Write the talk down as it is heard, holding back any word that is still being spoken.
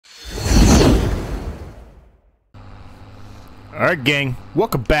Alright gang,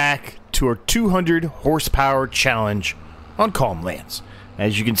 welcome back to our 200 horsepower challenge on CalmLands.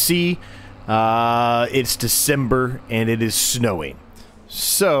 As you can see, it's December and it is snowing.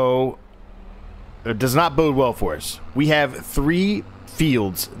 So, it does not bode well for us. We have 3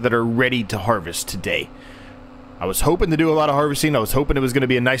 fields that are ready to harvest today. I was hoping to do a lot of harvesting. I was hoping it was going to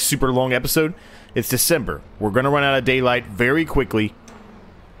be a nice super long episode. It's December. We're going to run out of daylight very quickly.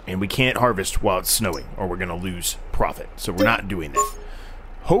 And we can't harvest while it's snowing, or we're going to lose profit. So we're not doing that.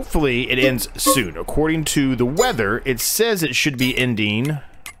 Hopefully, it ends soon. According to the weather, it says it should be ending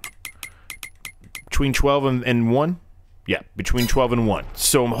between 12 and 1. Yeah, between 12 and 1.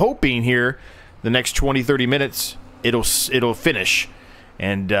 So I'm hoping here, the next 20-30 minutes, it'll finish,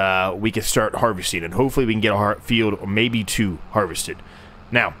 and we can start harvesting. And hopefully, we can get a field, or maybe 2, harvested.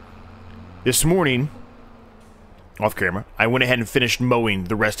 Now, this morning, off camera, I went ahead and finished mowing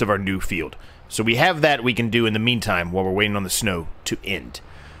the rest of our new field. So we have that we can do in the meantime while we're waiting on the snow to end.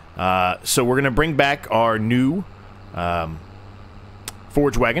 So we're going to bring back our new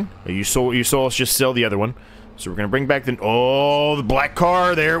forage wagon. You saw us just sell the other one. So we're going to bring back the black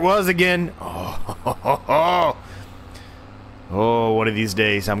car. There it was again. Oh, one of these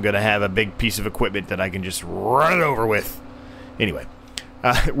days I'm going to have a big piece of equipment that I can just run it over with. Anyway.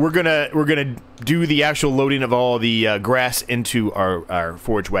 We're gonna do the actual loading of all the grass into our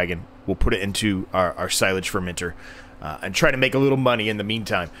forage wagon. We'll put it into our silage fermenter and try to make a little money in the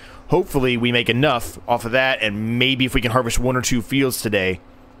meantime. Hopefully, we make enough off of that, and maybe if we can harvest 1 or 2 fields today,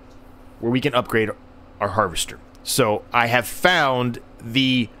 where we can upgrade our harvester. So I have found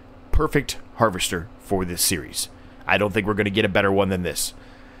the perfect harvester for this series. I don't think we're going to get a better one than this.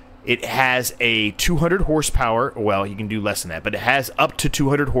 It has a 200 horsepower, well, you can do less than that, but it has up to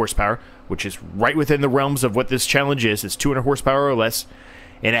 200 horsepower, which is right within the realms of what this challenge is. It's 200 horsepower or less,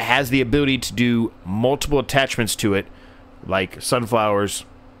 and it has the ability to do multiple attachments to it, like sunflowers,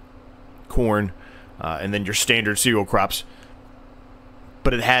 corn, and then your standard cereal crops.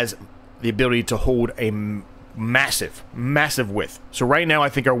 But it has the ability to hold a massive, massive width. So right now, I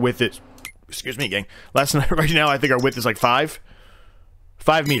think our width is, excuse me, gang, right now, I think our width is like 5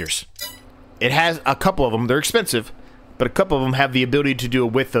 meters. It has a couple of them. They're expensive, but a couple of them have the ability to do a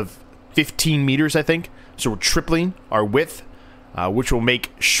width of 15 meters, I think. So we're tripling our width, which will make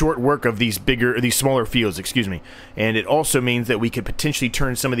short work of these smaller fields, excuse me. And it also means that we could potentially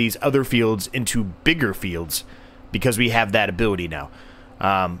turn some of these other fields into bigger fields because we have that ability now.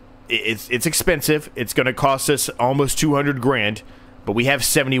 It's expensive. It's going to cost us almost 200 grand, but we have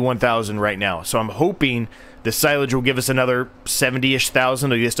 71,000 right now. So I'm hoping the silage will give us another 70-ish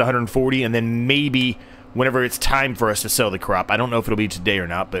thousand, or just 140, and then maybe whenever it's time for us to sell the crop, I don't know if it'll be today or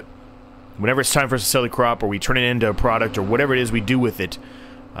not, but whenever it's time for us to sell the crop, or we turn it into a product, or whatever it is we do with it,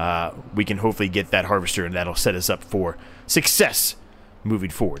 we can hopefully get that harvester, and that'll set us up for success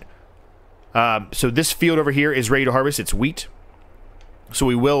moving forward. So this field over here is ready to harvest. It's wheat. So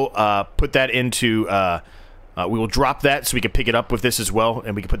we will put that into... we will drop that so we can pick it up with this as well,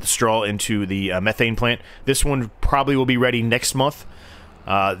 and we can put the straw into the methane plant. This one probably will be ready next month.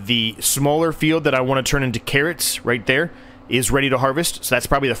 The smaller field that I want to turn into carrots right there is ready to harvest, so that's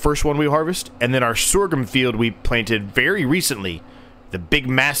probably the first one we harvest. And then our sorghum field we planted very recently, the big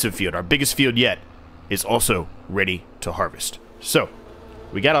massive field, our biggest field yet, is also ready to harvest. So,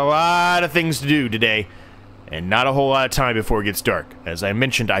 we got a lot of things to do today, and not a whole lot of time before it gets dark. As I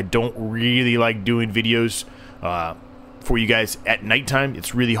mentioned, I don't really like doing videos for you guys at nighttime.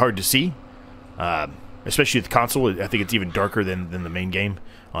 It's really hard to see, especially with the console. I think it's even darker than the main game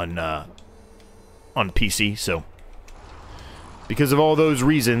on PC. So, because of all those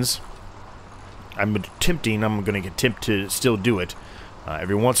reasons, I'm going to attempt to still do it.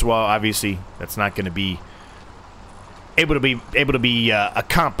 Every once in a while, obviously, that's not going to be able to be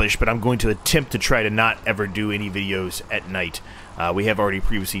accomplished, but I'm going to attempt to try to not ever do any videos at night. We have already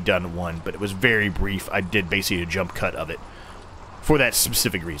previously done one, but it was very brief. I did basically a jump cut of it for that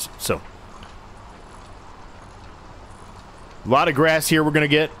specific reason. So, a lot of grass here we're gonna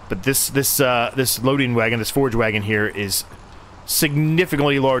get, but this loading wagon, this forage wagon here, is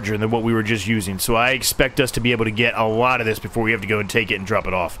significantly larger than what we were just using. So I expect us to be able to get a lot of this before we have to go and take it and drop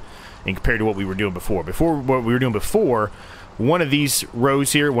it off. And compared to what we were doing before. What we were doing before, one of these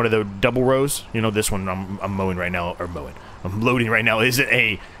rows here, one of the double rows, you know, this one I'm mowing right now, I'm loading right now, isn't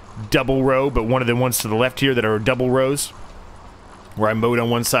a double row, but one of the ones to the left here that are double rows, where I mowed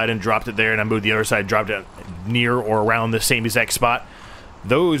on one side and dropped it there, and I mowed the other side, dropped it near or around the same exact spot.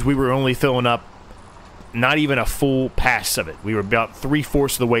 Those we were only filling up not even a full pass of it. We were about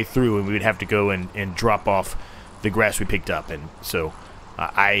 3/4 of the way through, and we would have to go and drop off the grass we picked up. And so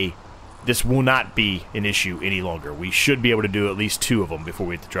I this will not be an issue any longer. We should be able to do at least 2 of them before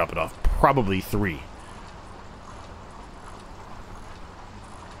we have to drop it off. Probably 3.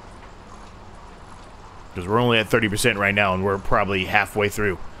 Because we're only at 30% right now, and we're probably halfway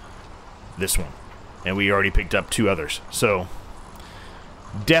through this one. And we already picked up 2 others. So,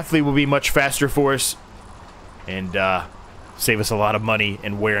 definitely will be much faster for us. And save us a lot of money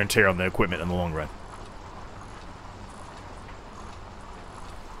and wear and tear on the equipment in the long run.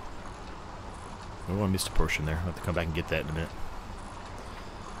 Oh, I missed a portion there. I'll have to come back and get that in a minute.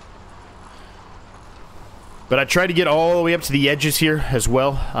 But I tried to get all the way up to the edges here as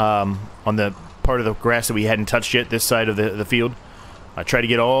well, on the part of the grass that we hadn't touched yet, this side of the field. I tried to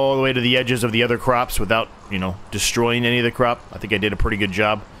get all the way to the edges of the other crops without, you know, destroying any of the crop. I think I did a pretty good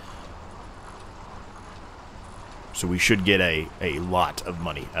job. So we should get a lot of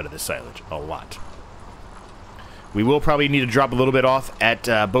money out of this silage. A lot. We will probably need to drop a little bit off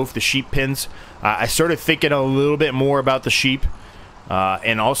at both the sheep pens. I started thinking a little bit more about the sheep.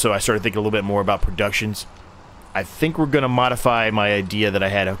 And also I started thinking a little bit more about productions. I think we're going to modify my idea that I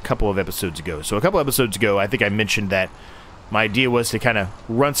had a couple of episodes ago. So a couple episodes ago, I think I mentioned that my idea was to kind of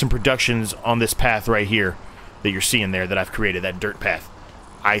run some productions on this path right here that you're seeing there that I've created, that dirt path.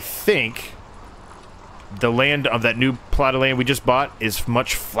 I think the land of that new plot of land we just bought is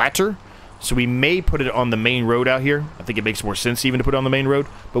much flatter, so we may put it on the main road out here. I think it makes more sense even to put it on the main road,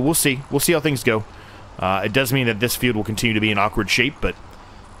 but we'll see. We'll see how things go. It does mean that this field will continue to be in awkward shape, but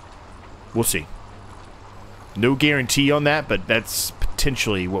we'll see. No guarantee on that, but that's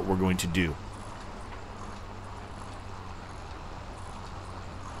potentially what we're going to do.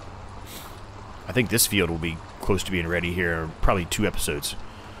 I think this field will be close to being ready here, probably 2 episodes.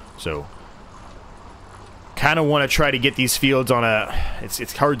 So, kind of want to try to get these fields on a...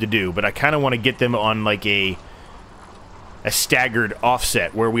 It's hard to do, but I kind of want to get them on like a staggered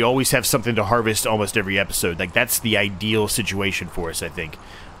offset where we always have something to harvest almost every episode. Like, that's the ideal situation for us, I think.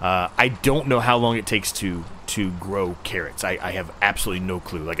 I don't know how long it takes to grow carrots. I have absolutely no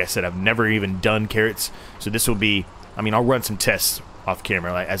clue. Like I said, I've never even done carrots, so this will be... I mean, I'll run some tests off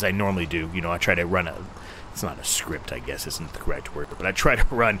camera, like, as I normally do. You know, I try to run a... It's not a script, I guess, isn't the correct word, but I try to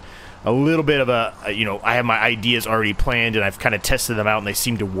run a little bit of a, you know, I have my ideas already planned, and I've kind of tested them out, and they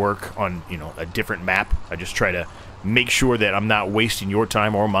seem to work on, you know, a different map. I just try to make sure that I'm not wasting your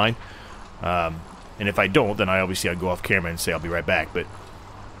time or mine. And if I don't, then I'll go off camera and say I'll be right back, but...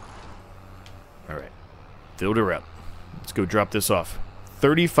 Alright. Filled her up. Let's go drop this off.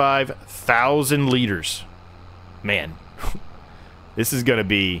 35,000 liters. Man. This is gonna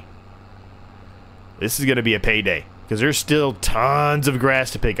be a payday. Because there's still tons of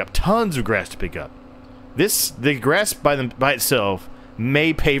grass to pick up. Tons of grass to pick up. The grass by itself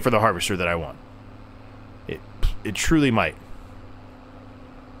may pay for the harvester that I want. It truly might.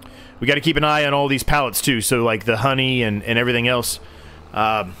 We got to keep an eye on all these pallets too. So like the honey and everything else.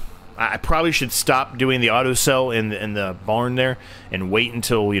 I probably should stop doing the auto sell in the barn there and wait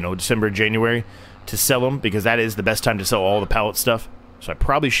until, you know, December, January to sell them, because that is the best time to sell all the pallet stuff. So I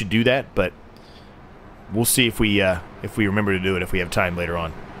probably should do that, but we'll see if we remember to do it if we have time later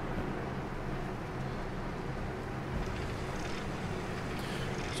on.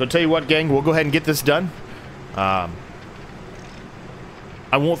 So I'll tell you what, gang, we'll go ahead and get this done.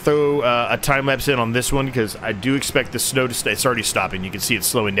 I won't throw a time lapse in on this one because I do expect the snow to stay. It's already stopping. You can see it's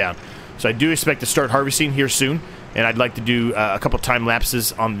slowing down. So I do expect to start harvesting here soon, and I'd like to do a couple time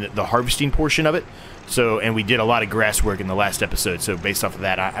lapses on the harvesting portion of it. So, and we did a lot of grass work in the last episode. So based off of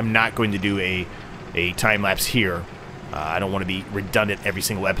that, I'm not going to do a time lapse here. I don't want to be redundant every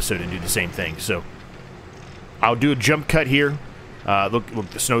single episode and do the same thing. So I'll do a jump cut here. Look,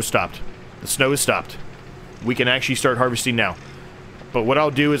 the snow stopped. The snow has stopped. We can actually start harvesting now. But what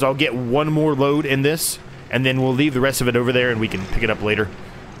I'll do is I'll get one more load in this, and then we'll leave the rest of it over there, and we can pick it up later,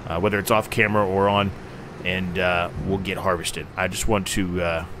 whether it's off camera or on, and we'll get harvested. I just want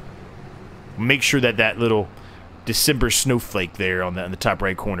to make sure that that little December snowflake there on the top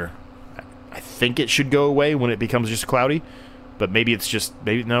right corner, I think it should go away when it becomes just cloudy, but maybe it's just,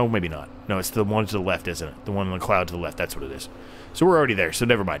 maybe not. No, it's the one to the left, isn't it? The one on the cloud to the left, that's what it is. So we're already there, so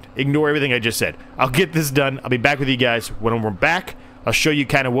never mind. Ignore everything I just said. I'll get this done. I'll be back with you guys. When we're back, I'll show you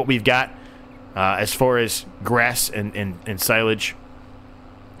kind of what we've got as far as grass and silage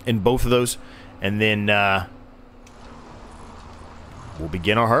in both of those. And then we'll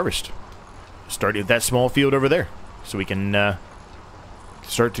begin our harvest. Start with that small field over there so we can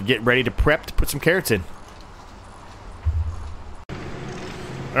start to get ready to prep to put some carrots in.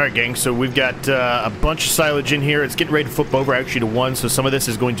 Alright, gang, so we've got a bunch of silage in here. It's getting ready to flip over actually to 1, so some of this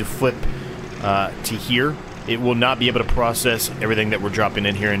is going to flip to here. it will not be able to process everything that we're dropping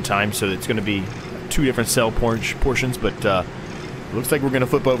in here in time, so it's going to be 2 different cell portions, but looks like we're going to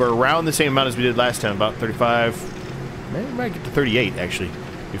flip over around the same amount as we did last time, about 35, maybe we might get to 38, actually,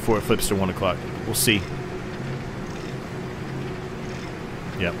 before it flips to 1 o'clock. We'll see.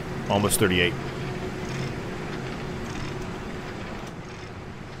 Yep, almost 38.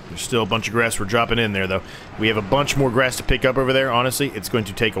 There's still a bunch of grass we're dropping in there, though. We have a bunch more grass to pick up over there. Honestly, it's going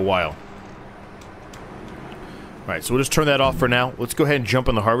to take a while. Alright, so we'll just turn that off for now. Let's go ahead and jump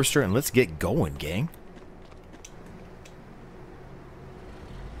on the harvester, and let's get going, gang.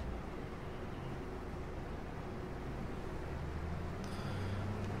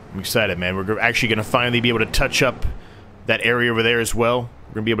 I'm excited, man. We're actually going to finally be able to touch up that area over there as well.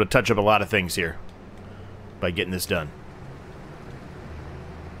 We're going to be able to touch up a lot of things here by getting this done.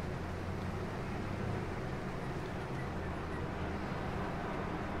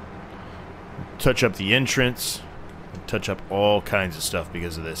 Touch up the entrance, touch up all kinds of stuff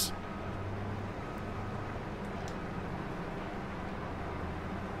because of this.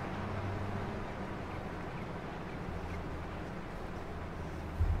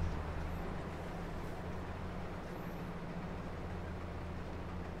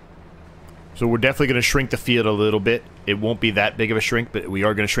 So we're definitely going to shrink the field a little bit. It won't be that big of a shrink, but we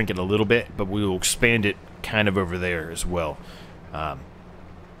are going to shrink it a little bit, but we will expand it kind of over there as well.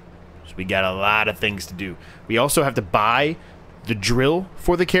 So we got a lot of things to do. We also have to buy the drill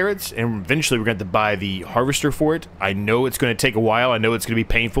for the carrots, and eventually we're going to have to buy the harvester for it. I know it's going to take a while. I know it's going to be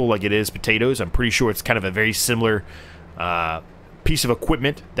painful like it is potatoes. I'm pretty sure it's kind of a very similar piece of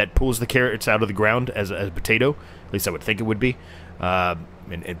equipment that pulls the carrots out of the ground as a potato. At least I would think it would be.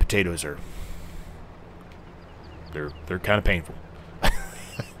 And potatoes are... They're kind of painful.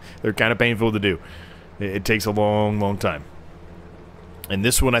 They're kind of painful to do. It takes a long, long time. And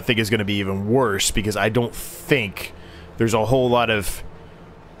this one I think is going to be even worse because I don't think there's a whole lot of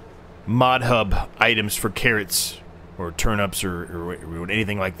mod hub items for carrots or turnips or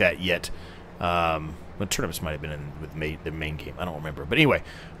anything like that yet. Well, turnips might have been in with the main game. I don't remember. But anyway,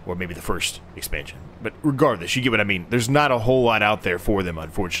 or maybe the first expansion. But regardless, you get what I mean. There's not a whole lot out there for them,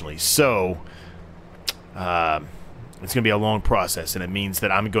 unfortunately. So, it's going to be a long process, and it means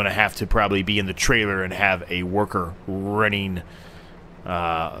that I'm going to have to probably be in the trailer and have a worker running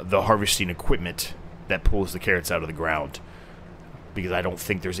the harvesting equipment that pulls the carrots out of the ground, because I don't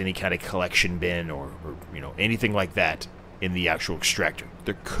think there's any kind of collection bin or you know, anything like that in the actual extractor.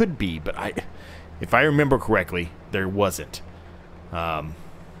 There could be, but if I remember correctly, there wasn't. So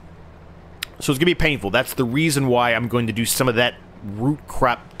it's going to be painful. That's the reason why I'm going to do some of that root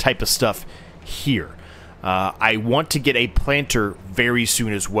crop type of stuff here. I want to get a planter very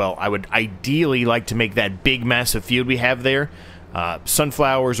soon as well. I would ideally like to make that big massive field we have there.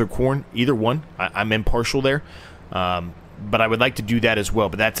 Sunflowers or corn, either one. I'm impartial there. But I would like to do that as well.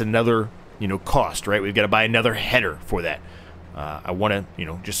 But that's another, you know, cost, right? We've got to buy another header for that. I want to, you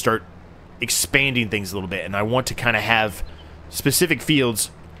know, just start expanding things a little bit. And I want to kind of have specific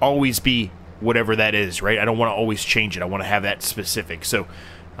fields always be whatever that is, right? I don't want to always change it. I want to have that specific. So,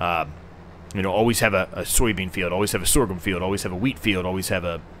 you know, always have a soybean field, always have a sorghum field, always have a wheat field, always have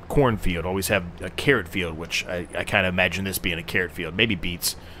a corn field, always have a carrot field, which I kind of imagine this being a carrot field. Maybe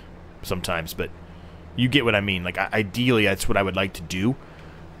beets sometimes, but you get what I mean. Like, ideally, that's what I would like to do.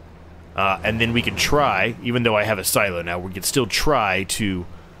 And then we can try, even though I have a silo now, we can still try to,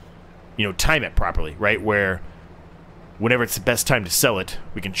 you know, time it properly, right? Where whenever it's the best time to sell it,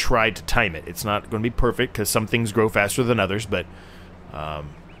 we can try to time it. It's not going to be perfect because some things grow faster than others, but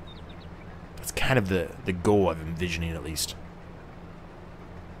that's kind of the goal I'm envisioning, at least.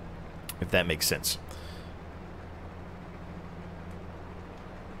 If that makes sense.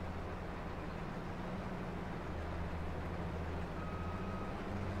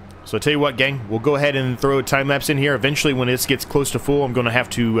 So I tell you what, gang, we'll go ahead and throw a time lapse in here. Eventually, when this gets close to full, I'm going to have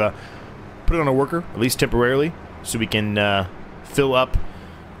to put it on a worker, at least temporarily, so we can fill up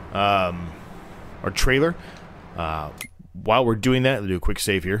our trailer. While we're doing that, we'll do a quick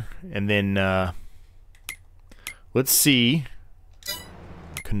save here, and then let's see.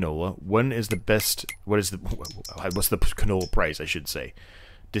 Canola. When is the best? What's the canola price? I should say.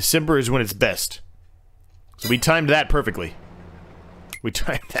 December is when it's best. So we timed that perfectly. We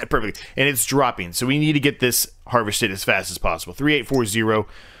timed that perfectly, and it's dropping. So we need to get this harvested as fast as possible. 3840.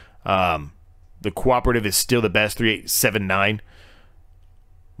 The cooperative is still the best. 3879.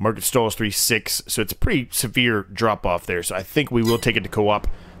 Market stall is 3.6, so it's a pretty severe drop off there. So I think we will take it to co-op.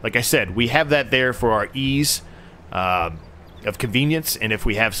 Like I said, we have that there for our ease of convenience, and if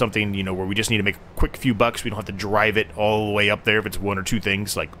we have something, you know, where we just need to make a quick few bucks, we don't have to drive it all the way up there if it's one or two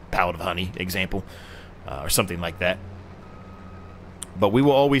things, like pallet of honey, example. or something like that. But we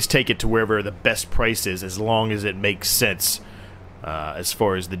will always take it to wherever the best price is, as long as it makes sense as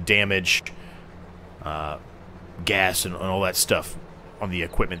far as the damage, gas, and all that stuff on the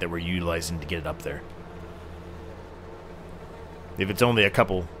equipment that we're utilizing to get it up there. If it's only a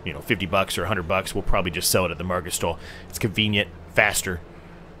couple, you know, $50 or $100, we'll probably just sell it at the market stall. It's convenient, faster.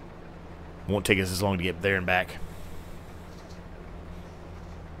 Won't take us as long to get there and back.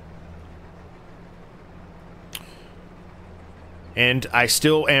 And I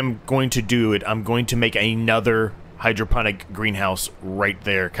still am going to do it. I'm going to make another hydroponic greenhouse right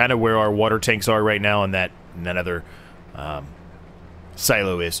there, kind of where our water tanks are right now, and that other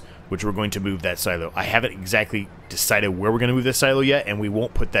silo is, which we're going to move that silo. I haven't exactly decided where we're going to move this silo yet, and we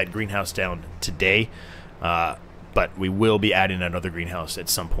won't put that greenhouse down today, but we will be adding another greenhouse at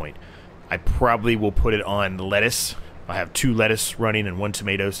some point. I probably will put it on lettuce. I have 2 lettuce running and 1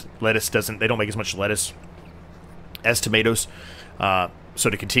 tomatoes. Lettuce they don't make as much lettuce as tomatoes. So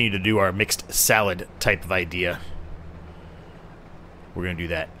to continue to do our mixed salad type of idea, we're going to do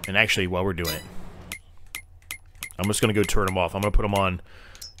that. And actually, while we're doing it, I'm just going to go turn them off. I'm going to put them on,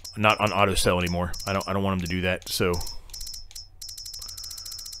 not on auto sell anymore. I don't want them to do that. So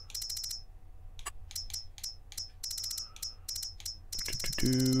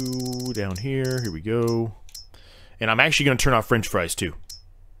down here we go. And I'm actually going to turn off French fries too.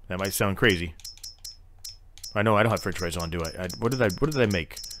 That might sound crazy. I know I don't have French fries on, do I? What did I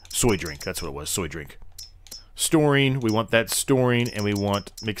make? Soy drink. That's what it was. Soy drink. Storing. We want that storing, and we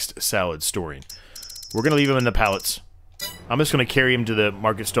want mixed salad storing. We're gonna leave them in the pallets. I'm just gonna carry them to the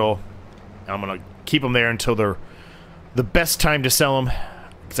market stall. I'm gonna keep them there until they're the best time to sell them,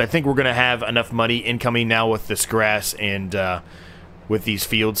 because I think we're gonna have enough money incoming now with this grass and with these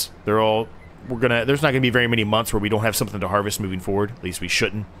fields. There's not gonna be very many months where we don't have something to harvest moving forward. At least we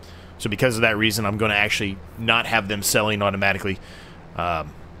shouldn't. So because of that reason, I'm going to actually not have them selling automatically. Because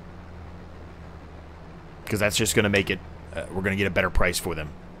that's just going to make it... we're going to get a better price for them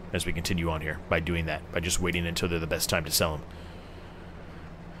as we continue on here by doing that. By just waiting until they're the best time to sell them.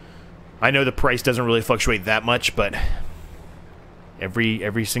 I know the price doesn't really fluctuate that much, but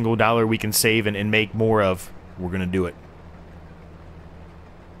every single dollar we can save and make more of, we're going to do it.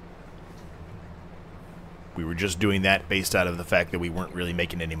 We were just doing that based out of the fact that we weren't really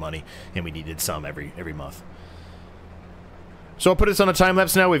making any money, and we needed some every month. So I'll put this on a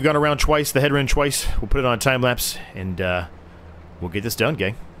time-lapse now. We've gone around twice, the head run twice. We'll put it on a time-lapse, and we'll get this done,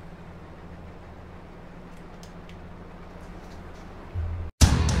 gang.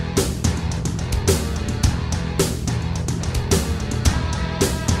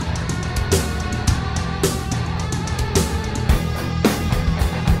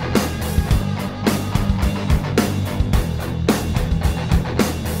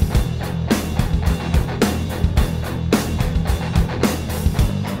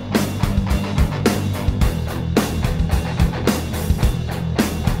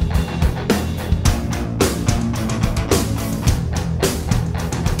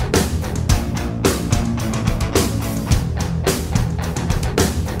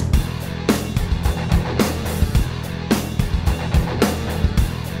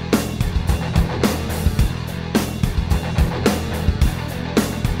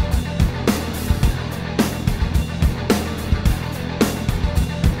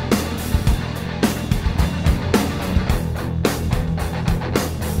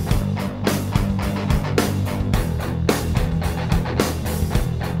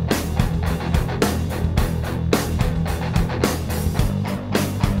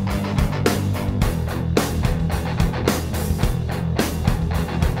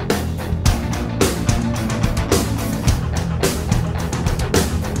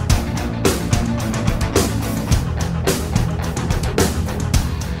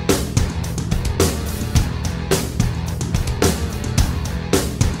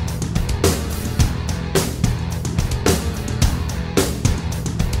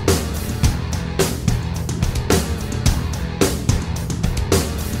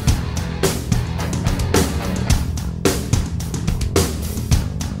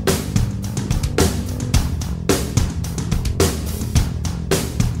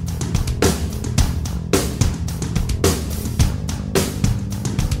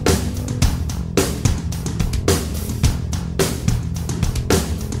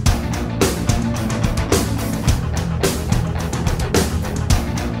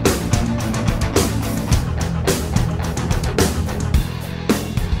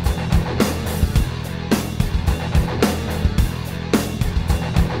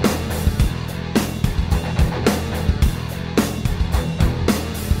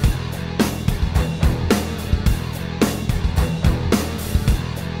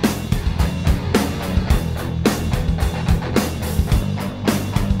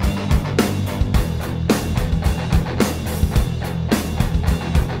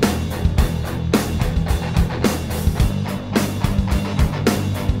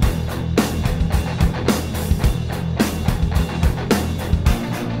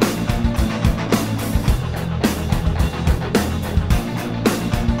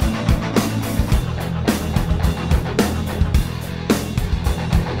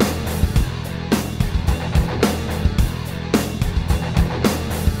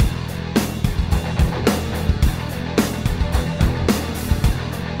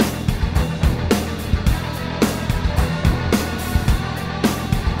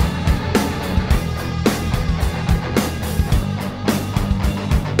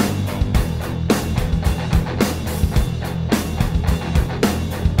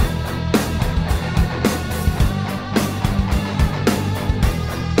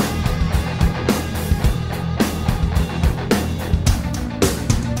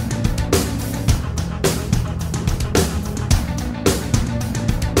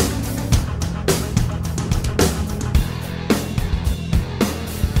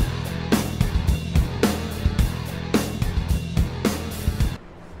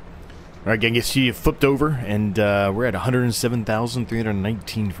 All right, gang, you see you flipped over, and we're at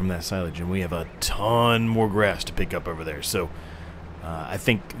 107,319 from that silage, and we have a ton more grass to pick up over there. So I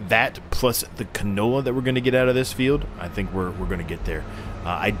think that plus the canola that we're going to get out of this field, I think we're going to get there.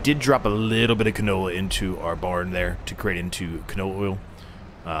 I did drop a little bit of canola into our barn there to create into canola oil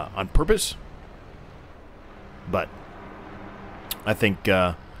on purpose, but I think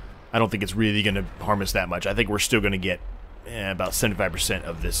I don't think it's really going to harm us that much. I think we're still going to get about 75%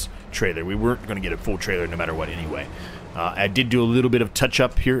 of this trailer. We weren't going to get a full trailer no matter what anyway. I did do a little bit of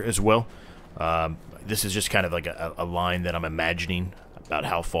touch-up here as well. This is just kind of like a line that I'm imagining about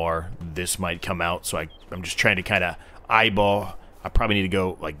how far this might come out. So I'm just trying to kind of eyeball. I probably need to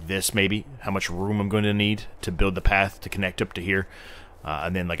go like this maybe, how much room I'm going to need to build the path to connect up to here.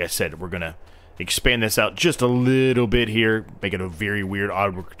 And then, like I said, we're going to expand this out just a little bit here, make it a very weird,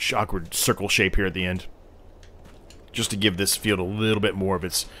 awkward circle shape here at the end, just to give this field a little bit more of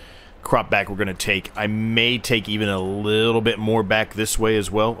its crop back we're going to take. I may take even a little bit more back this way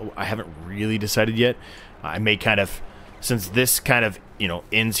as well. I haven't really decided yet. I may kind of, since this kind of, you know,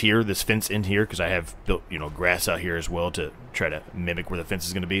 ends here, this fence ends here, because I have built, you know, grass out here as well to try to mimic where the fence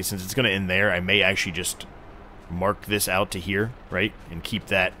is going to be. Since it's going to end there, I may actually just mark this out to here, right, and keep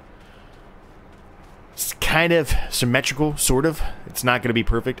that. It's kind of symmetrical, sort of. It's not going to be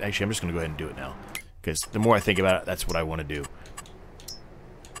perfect. Actually, I'm just going to go ahead and do it now, because the more I think about it, that's what I want to do.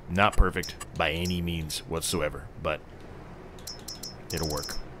 Not perfect by any means whatsoever, but it'll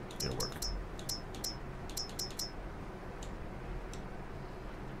work. It'll work.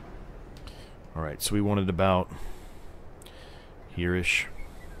 Alright, so we wanted about here-ish,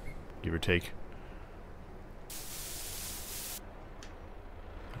 give or take.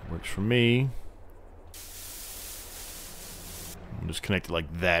 Works for me. I'll just connect it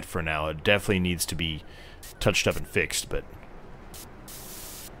like that for now. It definitely needs to be touched up and fixed, but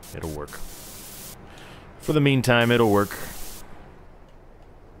it'll work. For the meantime, it'll work.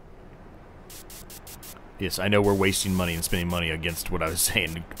 Yes, I know we're wasting money and spending money against what I was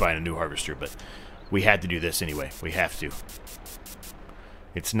saying, buying a new harvester, but we had to do this anyway. We have to.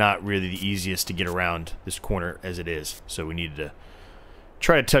 It's not really the easiest to get around this corner as it is, so we needed to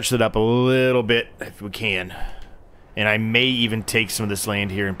try to touch it up a little bit if we can. And I may even take some of this land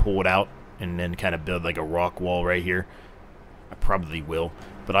here and pull it out and then kind of build like a rock wall right here. I probably will,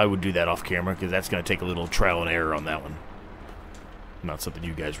 but I would do that off camera because that's going to take a little trial and error on that one. Not something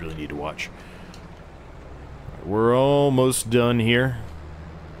you guys really need to watch. We're almost done here.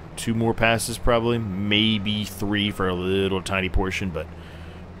 2 more passes probably, maybe 3 for a little tiny portion, but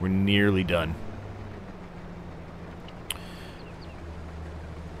we're nearly done.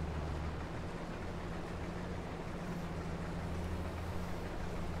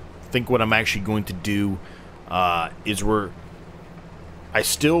 I think what I'm actually going to do is I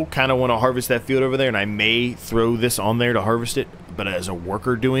still kind of want to harvest that field over there, and I may throw this on there to harvest it, but as a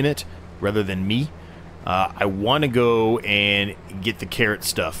worker doing it rather than me. I want to go and get the carrot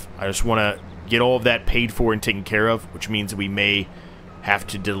stuff. I just want to get all of that paid for and taken care of, which means that we may have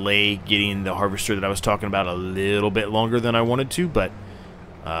to delay getting the harvester that I was talking about a little bit longer than I wanted to, but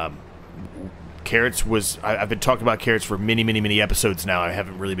carrots was... I've been talking about carrots for many episodes now. I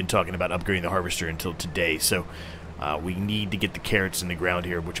haven't really been talking about upgrading the harvester until today, so we need to get the carrots in the ground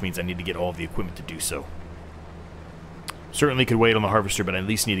here, which means I need to get all of the equipment to do so. Certainly could wait on the harvester, but I at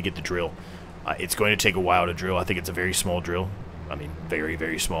least need to get the drill. It's going to take a while to drill. I think it's a very small drill. I mean,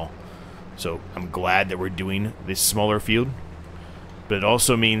 very small. So I'm glad that we're doing this smaller field. But it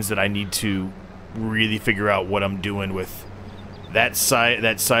also means that I need to really figure out what I'm doing with that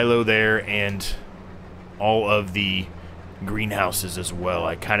silo there and all of the greenhouses as well.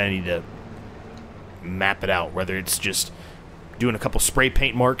 I kind of need to map it out, whether it's just doing a couple spray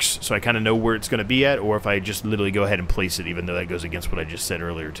paint marks so I kind of know where it's going to be at, or if I just literally go ahead and place it, even though that goes against what I just said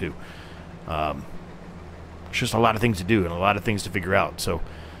earlier too. It's just a lot of things to do and a lot of things to figure out, so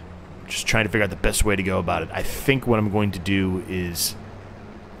just trying to figure out the best way to go about it. I think what I'm going to do is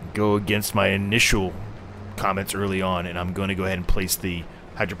go against my initial comments early on, and I'm going to go ahead and place the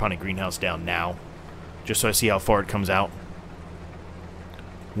hydroponic greenhouse down now, just so I see how far it comes out.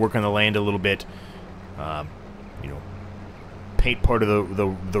 Work on the land a little bit, you know, paint part of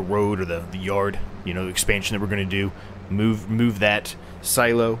the road or the yard, you know, expansion that we're going to do. Move that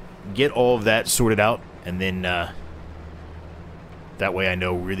silo, get all of that sorted out, and then that way I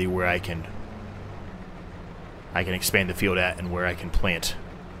know really where I can expand the field at and where I can plant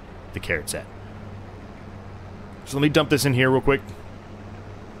the carrots at. So let me dump this in here real quick,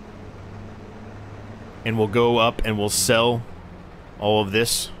 and we'll go up and we'll sell all of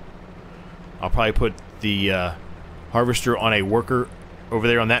this. I'll probably put the harvester on a worker over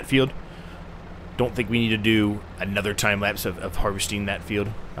there on that field, Don't think we need to do another time lapse of harvesting that field.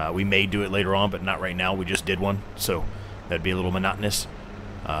 We may do it later on, but not right now. We just did one, so that'd be a little monotonous.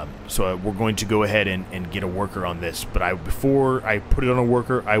 So we're going to go ahead and get a worker on this. But before I put it on a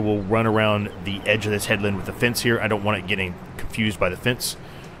worker, I will run around the edge of this headland with the fence here. I don't want it getting confused by the fence.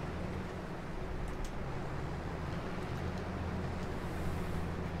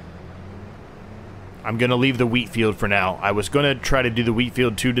 I'm going to leave the wheat field for now. I was going to try to do the wheat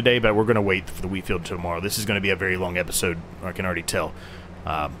field too today, but we're going to wait for the wheat field till tomorrow. This is going to be a very long episode, I can already tell.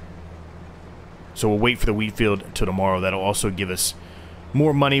 So we'll wait for the wheat field till tomorrow. That'll also give us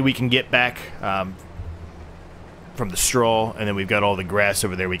more money we can get back from the straw, and then we've got all the grass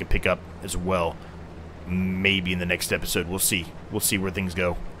over there we can pick up as well. Maybe in the next episode. We'll see. We'll see where things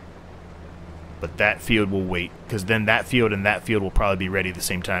go. But that field will wait, because then that field and that field will probably be ready at the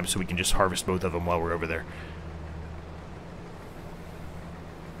same time, so we can just harvest both of them while we're over there.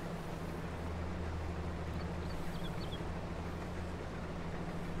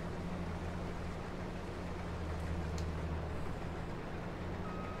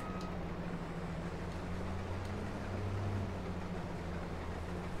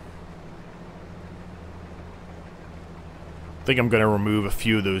 I think I'm going to remove a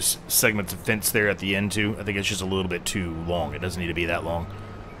few of those segments of fence there at the end too. I think it's just a little bit too long. It doesn't need to be that long.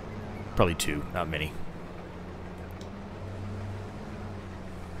 Probably two, not many.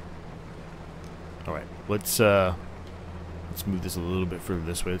 Alright, let's move this a little bit further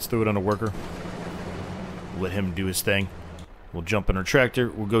this way. Let's throw it on a worker. Let him do his thing. We'll jump in our tractor.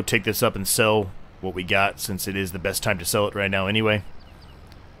 We'll go take this up and sell what we got, since it is the best time to sell it right now anyway.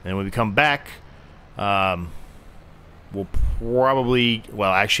 And when we come back, we'll probably,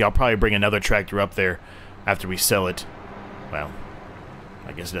 well, actually, I'll probably bring another tractor up there after we sell it. Well,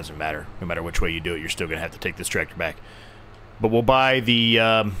 I guess it doesn't matter. No matter which way you do it, you're still going to have to take this tractor back. But we'll buy the,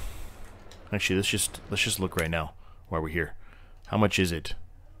 actually, let's just look right now while we're here. How much is it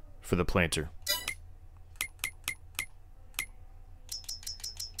for the planter?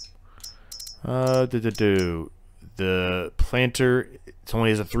 The planter, it only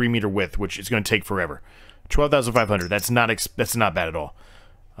has a 3-meter width, which is going to take forever. 12,500. That's not bad at all.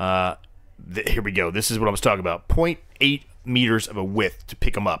 Here we go. This is what I was talking about. 0.8 meters of a width to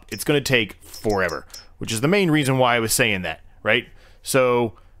pick them up. It's going to take forever, which is the main reason why I was saying that, right?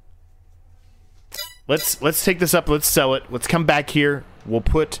 So let's take this up. Let's sell it. Let's come back here. We'll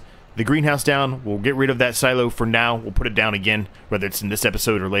put the greenhouse down. We'll get rid of that silo for now. We'll put it down again, whether it's in this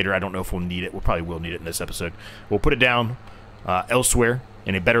episode or later. I don't know if we'll need it. We probably will need it in this episode. We'll put it down elsewhere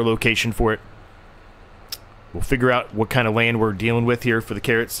in a better location for it. We'll figure out what kind of land we're dealing with here for the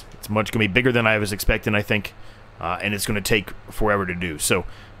carrots. It's going to be bigger than I was expecting, I think, and it's going to take forever to do. So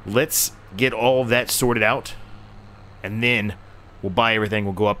let's get all of that sorted out, and then we'll buy everything.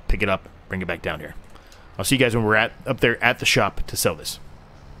 We'll go up, pick it up, bring it back down here. I'll see you guys when we're up there at the shop to sell this.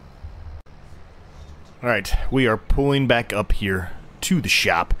 All right, we are pulling back up here to the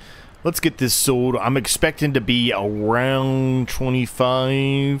shop. Let's get this sold. I'm expecting to be around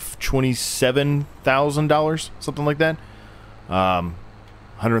 $27,000, something like that.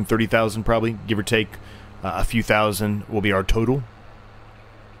 130,000 probably, give or take. A few thousand will be our total,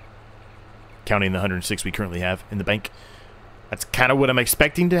 counting the 106 we currently have in the bank. That's kind of what I'm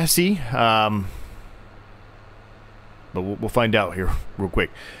expecting to see. But we'll find out here real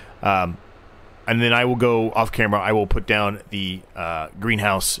quick. And then I will go off camera. I will put down the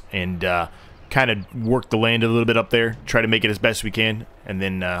greenhouse and kind of work the land a little bit up there. Try to make it as best we can. And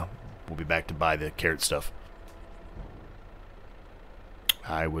then we'll be back to buy the carrot stuff.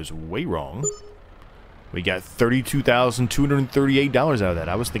 I was way wrong. We got $32,238 out of that.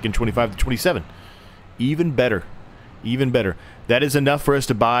 I was thinking 25 to 27. Even better. Even better. That is enough for us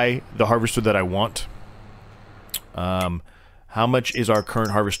to buy the harvester that I want. How much is our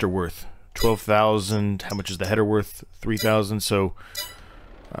current harvester worth? 12,000. How much is the header worth? 3,000. So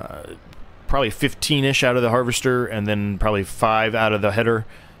probably 15-ish out of the harvester, and then probably 5 out of the header.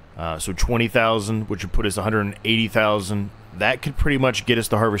 So 20,000, which would put us 180,000. That could pretty much get us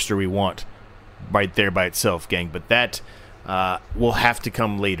the harvester we want right there by itself, gang. But that will have to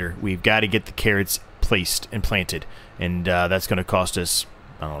come later. We've got to get the carrots placed and planted, and that's going to cost us,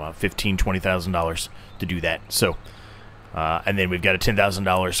 I don't know, $15,000, $20,000 to do that. So. And then we've got a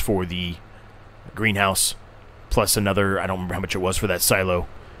 $10,000 for the greenhouse, plus another, I don't remember how much it was for that silo,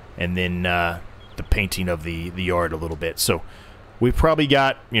 and then the painting of the yard a little bit. So we've probably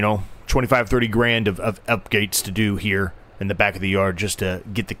got, you know, 25, 30 grand of updates to do here in the back of the yard just to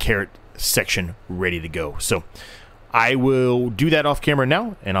get the carrot section ready to go. So I will do that off camera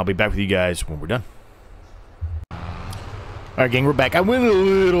now, and I'll be back with you guys when we're done. Alright, gang, we're back. I went a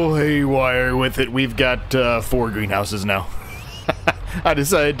little haywire with it. We've got 4 greenhouses now. I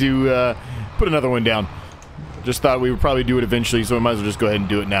decided to put another one down. Just thought we would probably do it eventually, so I might as well just go ahead and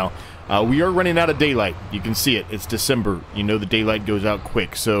do it now. We are running out of daylight. You can see it. It's December. You know the daylight goes out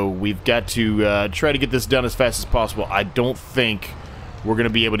quick, so we've got to try to get this done as fast as possible. I don't think we're going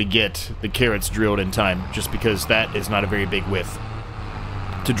to be able to get the carrots drilled in time, just because that is not a very big width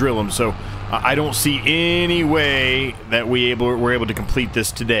to drill them. So I don't see any way that we're able to complete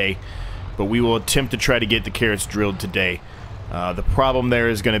this today, but we will attempt to try to get the carrots drilled today. The problem there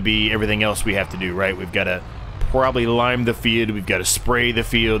is going to be everything else we have to do, right? We've got to probably lime the field, we've got to spray the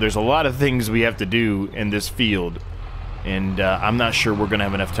field. There's a lot of things we have to do in this field, and I'm not sure we're going to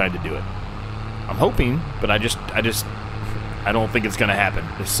have enough time to do it. I'm hoping, but I don't think it's going to happen.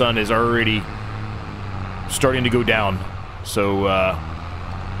 The sun is already starting to go down, so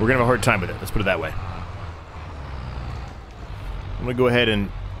we're going to have a hard time with it. Let's put it that way. I'm going to go ahead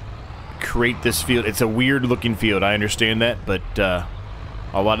and create this field. It's a weird looking field, I understand that, but a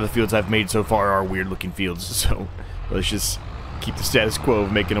lot of the fields I've made so far are weird looking fields, so let's just keep the status quo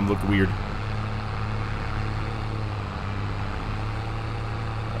of making them look weird.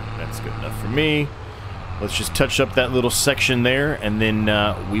 That's good enough for me. Let's just touch up that little section there, and then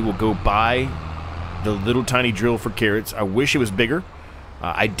we will go buy the little tiny drill for carrots. I wish it was bigger.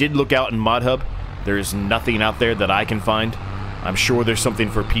 I did look out in Mod Hub. There's nothing out there that I can find. I'm sure there's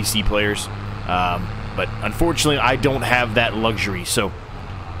something for PC players, but unfortunately I don't have that luxury, so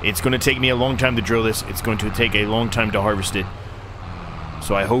it's going to take me a long time to drill this. It's going to take a long time to harvest it,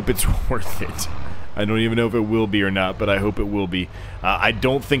 so I hope it's worth it. I don't even know if it will be or not, but I hope it will be. I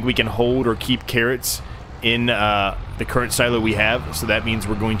don't think we can hold or keep carrots in the current silo we have, so that means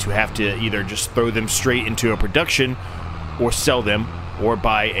we're going to have to either just throw them straight into a production or sell them or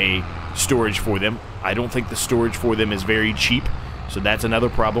buy a storage for them. I don't think the storage for them is very cheap, so that's another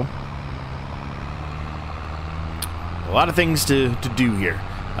problem. A lot of things to do here.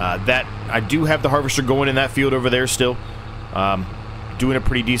 That I do have the harvester going in that field over there still, doing a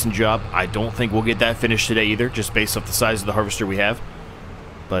pretty decent job. I don't think we'll get that finished today either, just based off the size of the harvester we have,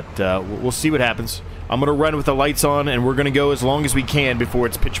 but we'll see what happens. I'm gonna run with the lights on, and we're gonna go as long as we can before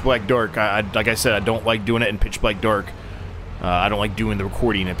it's pitch black dark. Like I said, I don't like doing it in pitch black dark. I don't like doing the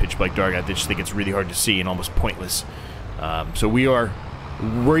recording in pitch black dark. I just think it's really hard to see and almost pointless. So we are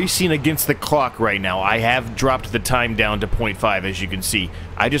racing against the clock right now. I have dropped the time down to 0.5, as you can see.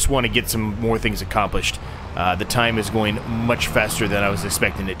 I just want to get some more things accomplished. The time is going much faster than I was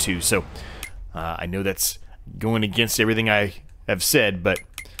expecting it to, so I know that's going against everything I have said, but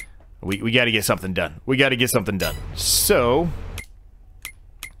we got to get something done. We got to get something done. So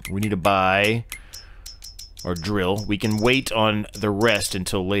we need to buy or drill. We can wait on the rest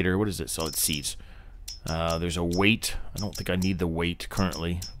until later. What is it? Solid seeds. There's a weight. I don't think I need the weight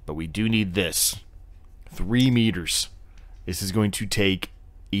currently, but we do need this. 3 meters. This is going to take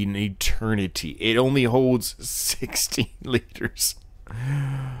an eternity. It only holds 16 liters.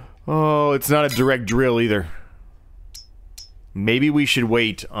 Oh, it's not a direct drill either. Maybe we should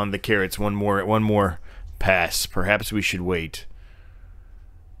wait on the carrots one more pass. Perhaps we should wait.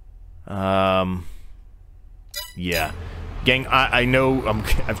 Yeah. Gang, I know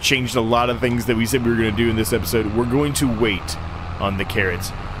I've changed a lot of things that we said we were going to do in this episode. We're going to wait on the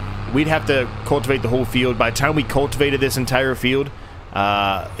carrots. We'd have to cultivate the whole field. By the time we cultivated this entire field,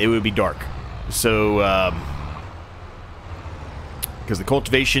 it would be dark. So, because the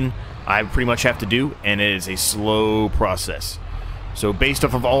cultivation I pretty much have to do, and it is a slow process. So based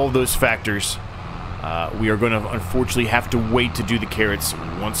off of all of those factors, we are going to unfortunately have to wait to do the carrots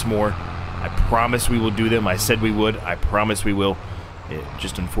once more. I promise we will do them. I said we would. I promise we will. It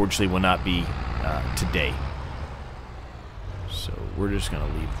just unfortunately will not be today. So we're just going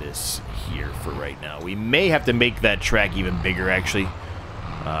to leave this here for right now. We may have to make that track even bigger, actually.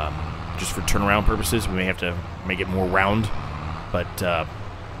 Just for turnaround purposes. We may have to make it more round. But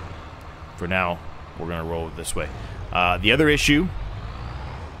for now, we're going to roll it this way. The other issue...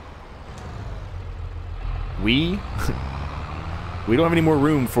 We don't have any more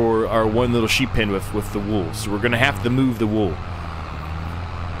room for our one little sheep pen with the wool, so we're going to have to move the wool.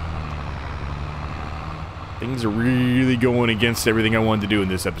 Things are really going against everything I wanted to do in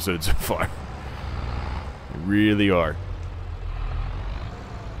this episode so far. They really are.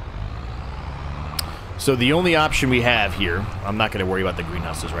 So the only option we have here, I'm not going to worry about the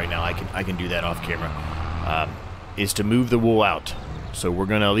greenhouses right now, I can do that off camera, is to move the wool out. So we're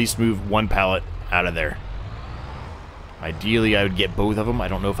going to at least move one pallet out of there. Ideally, I would get both of them. I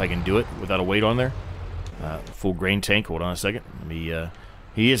don't know if I can do it without a weight on there. Full grain tank. Hold on a second.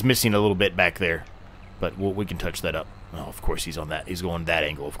 He is missing a little bit back there. But we can touch that up. Oh, of course he's on that. He's going that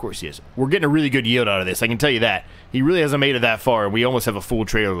angle. Of course he is. We're getting a really good yield out of this. I can tell you that. He really hasn't made it that far. We almost have a full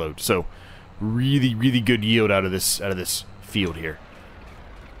trailer load. So, really, really good yield out of this field here.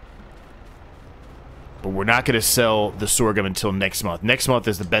 But we're not going to sell the sorghum until next month. Next month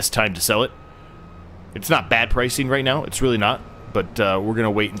is the best time to sell it. It's not bad pricing right now. It's really not. But we're going to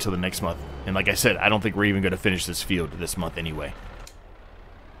wait until the next month. And like I said, I don't think we're even going to finish this field this month anyway.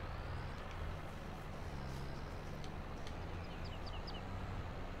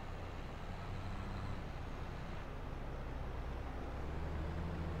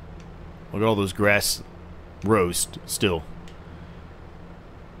 Look at all those grass rows still.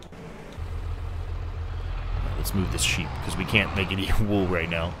 Let's move this sheep, because we can't make any wool right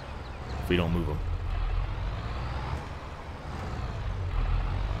now if we don't move them.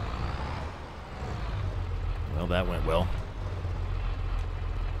 Well, that went well.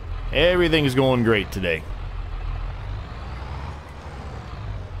 Everything's going great today.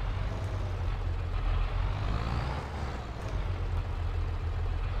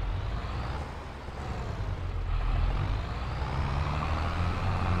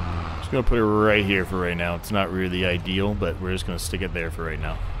 Gonna put it right here for right now. It's not really ideal, but we're just gonna stick it there for right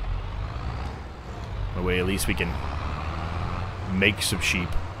now. That way at least we can make some sheep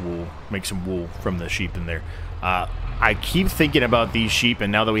wool, make some wool from the sheep in there. I keep thinking about these sheep,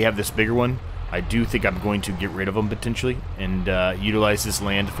 and now that we have this bigger one, I do think I'm going to get rid of them potentially and utilize this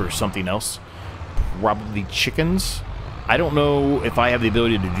land for something else. Probably chickens. I don't know if I have the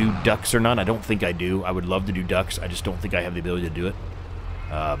ability to do ducks or not. I don't think I do. I would love to do ducks. I just don't think I have the ability to do it.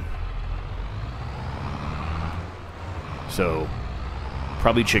 So,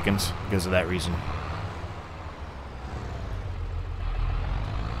 probably chickens, because of that reason.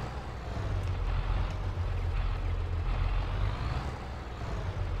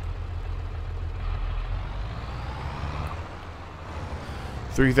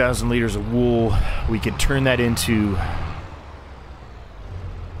 $3,000 liters of wool. We could turn that into...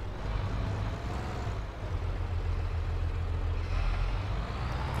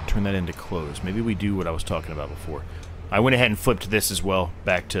 turn that into clothes. Maybe we do what I was talking about before. I went ahead and flipped this as well,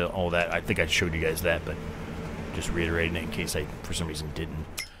 back to all that. I think I showed you guys that, but just reiterating it in case I, for some reason, didn't.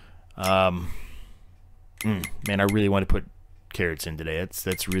 Man, I really want to put carrots in today.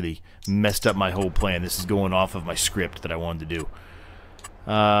 That's really messed up my whole plan. This is going off of my script that I wanted to do.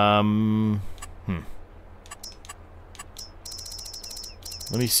 Let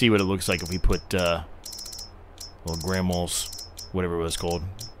me see what it looks like if we put, little Grandma's, whatever it was called,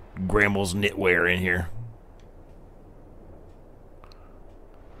 Grandma's knitwear in here.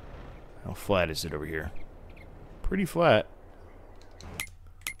 How flat is it over here? Pretty flat.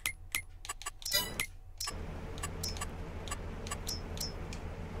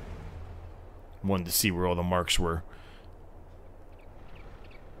 Wanted to see where all the marks were.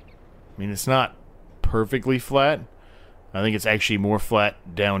 I mean, it's not perfectly flat. I think it's actually more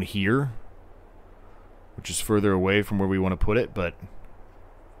flat down here, which is further away from where we want to put it, but...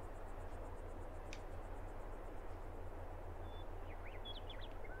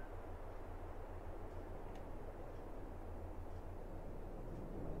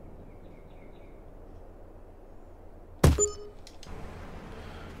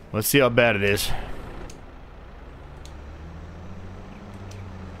 let's see how bad it is.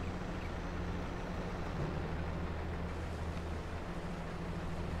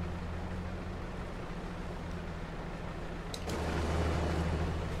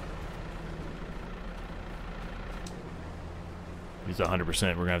 It's 100%.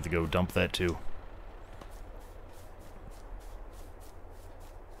 We're going to have to go dump that too.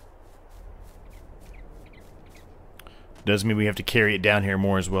 Does mean we have to carry it down here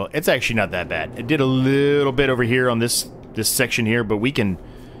more as well. It's actually not that bad. It did a little bit over here on this section here, but we can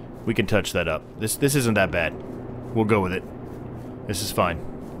touch that up. This isn't that bad. We'll go with it. This is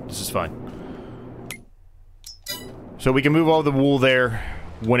fine. This is fine. So we can move all the wool there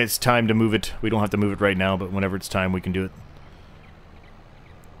when it's time to move it. We don't have to move it right now, but whenever it's time, we can do it.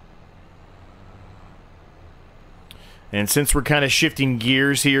 And since we're kind of shifting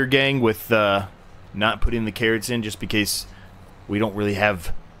gears here, gang, with not putting the carrots in just because we don't really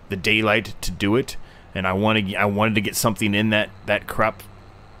have the daylight to do it, and I wanted to get something in that crop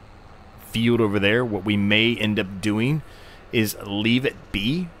field over there. What we may end up doing is leave it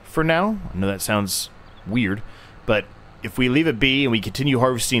be for now. I know that sounds weird, but if we leave it be and we continue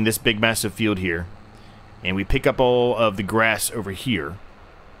harvesting this big massive field here, and we pick up all of the grass over here,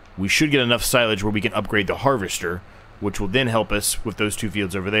 we should get enough silage where we can upgrade the harvester, which will then help us with those two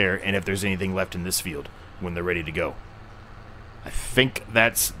fields over there, and if there's anything left in this field when they're ready to go. I think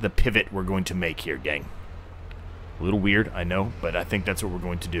that's the pivot we're going to make here, gang. A little weird, I know, but I think that's what we're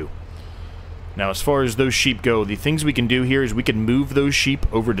going to do. Now, as far as those sheep go, the things we can do here is we can move those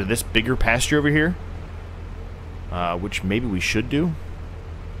sheep over to this bigger pasture over here. Which maybe we should do.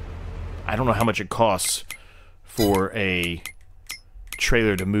 I don't know how much it costs for a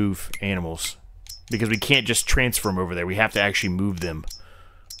trailer to move animals. Because we can't just transfer them over there. We have to actually move them.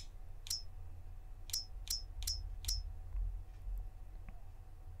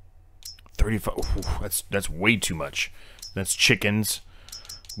 $35. Ooh, that's way too much. That's chickens.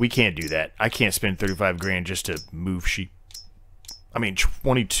 We can't do that. I can't spend 35 grand just to move sheep. I mean,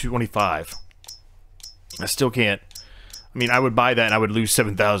 25. I still can't. I mean, I would buy that and I would lose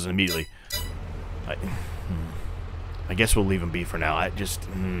 7,000 immediately. I guess we'll leave them be for now. I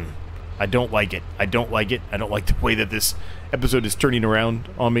don't like it. I don't like it. I don't like the way that this episode is turning around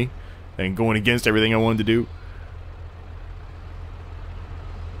on me and going against everything I wanted to do.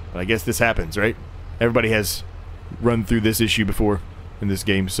 But I guess this happens, right? Everybody has run through this issue before in this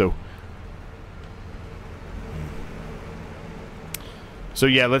game, so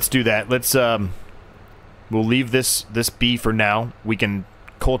yeah, let's do that. Let's we'll leave this be for now. We can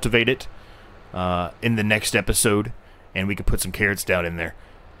cultivate it in the next episode, and we can put some carrots down in there,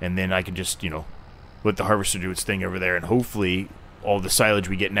 and then I can just, you know, let the harvester do its thing over there, and hopefully all the silage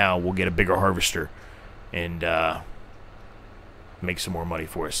we get now will get a bigger harvester and make some more money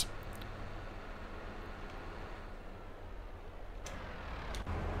for us.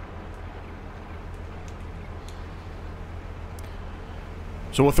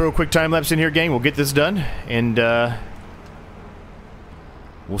 So we'll throw a quick time lapse in here, gang. We'll get this done, and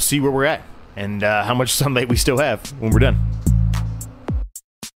we'll see where we're at and how much sunlight we still have when we're done.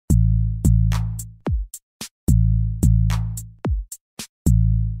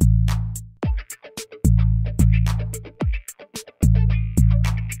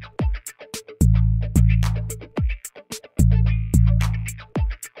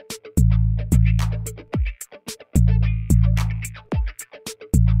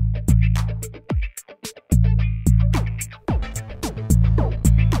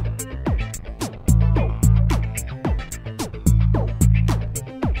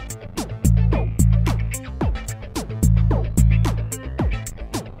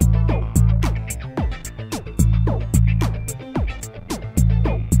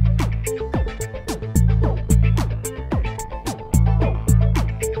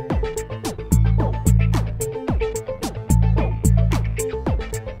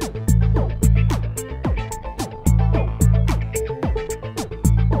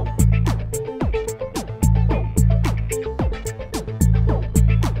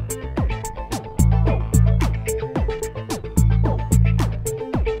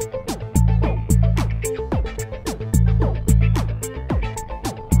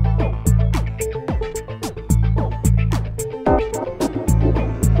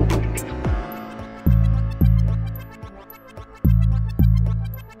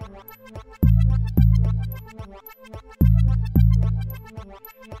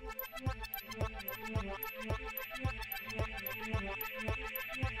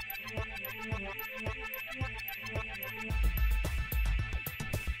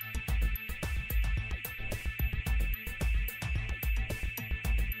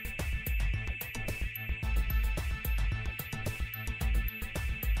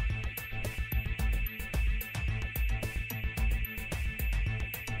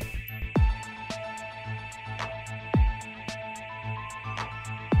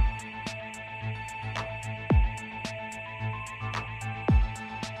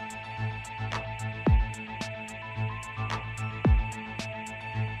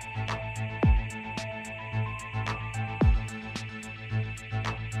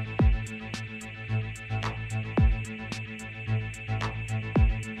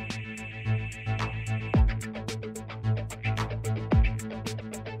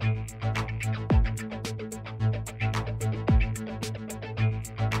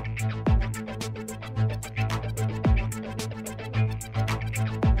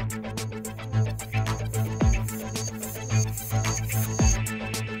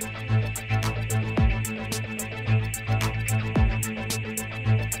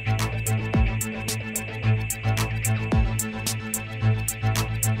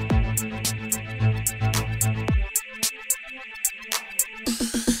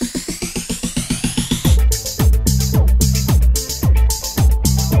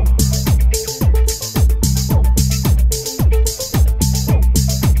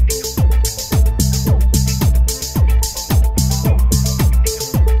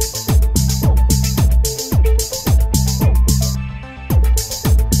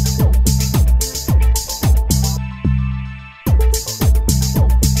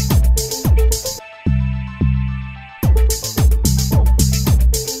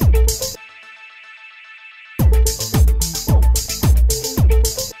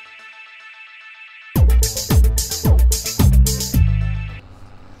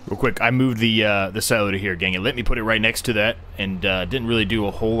 quick, I moved the silo to here, gang. It let me put it right next to that, and didn't really do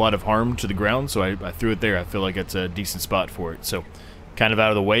a whole lot of harm to the ground, so I threw it there. I feel like it's a decent spot for it. So, kind of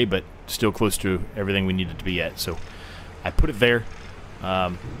out of the way, but still close to everything we needed to be at. So, I put it there.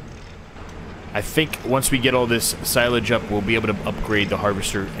 I think once we get all this silage up, we'll be able to upgrade the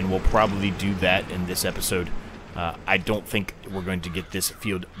harvester, and we'll probably do that in this episode. I don't think we're going to get this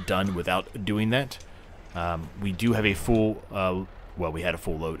field done without doing that. We do have a full, well, we had a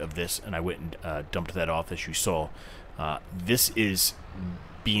full load of this, and I went and dumped that off, as you saw. This is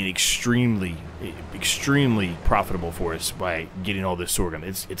being extremely profitable for us by getting all this sorghum.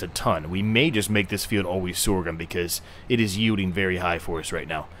 It's a ton. We may just make this field always sorghum because it is yielding very high for us right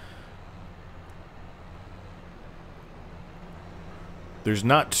now. There's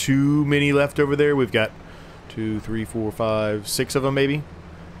not too many left over there. We've got 2, 3, 4, 5, 6 of them maybe.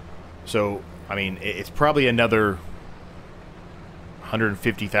 So, I mean, it's probably another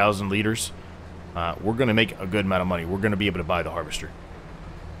 150,000 liters. We're going to make a good amount of money. We're going to be able to buy the harvester.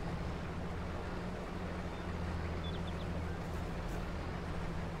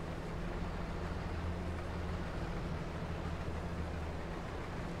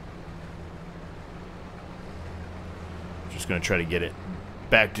 Just going to try to get it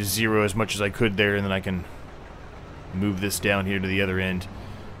back to 0 as much as I could there, and then I can move this down here to the other end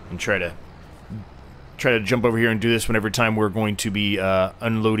and try to jump over here and do this whenever time we're going to be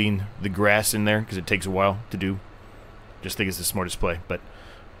unloading the grass in there, because it takes a while to do. Just think it's the smartest play. But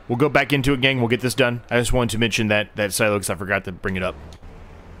we'll go back into it, gang. We'll get this done. I just wanted to mention that silo because I forgot to bring it up.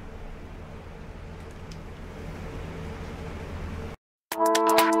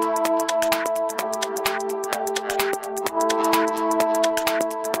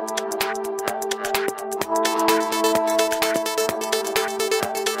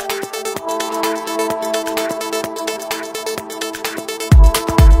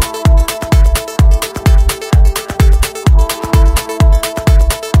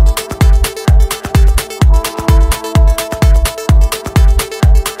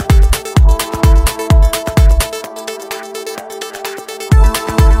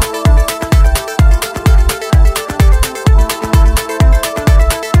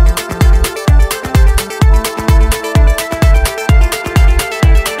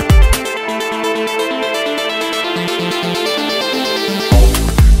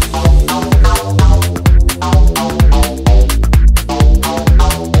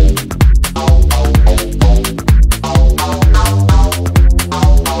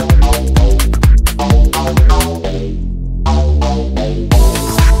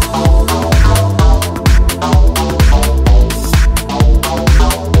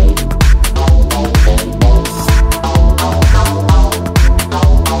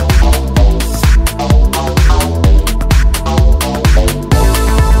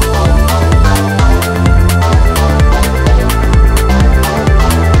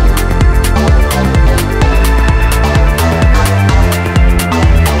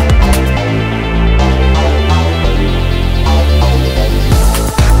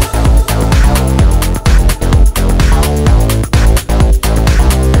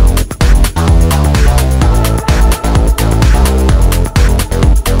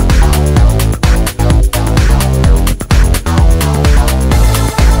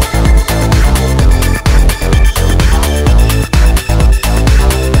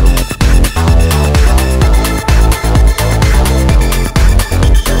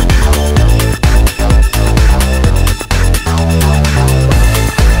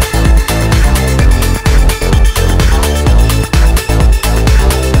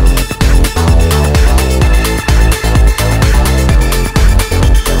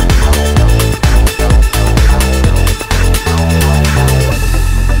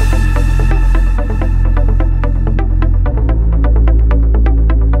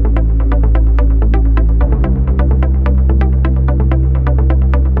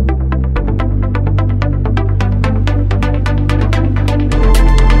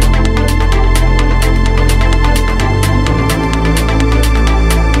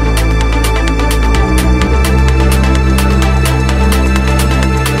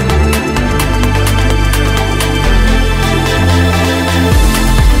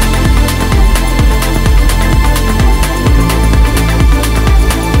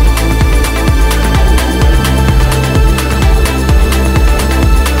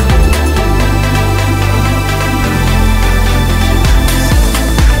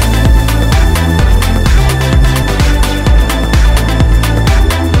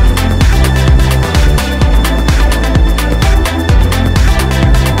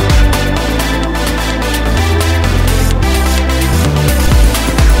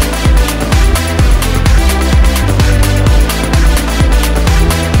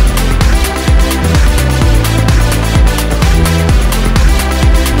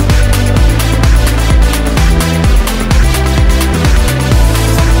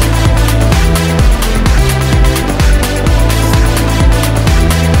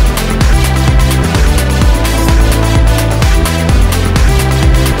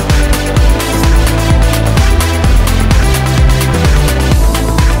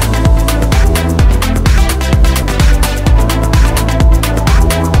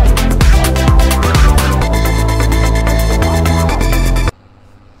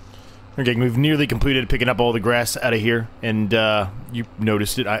 Okay, we've nearly completed picking up all the grass out of here, and you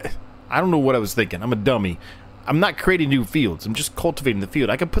noticed it. I don't know what I was thinking. I'm a dummy. I'm not creating new fields. I'm just cultivating the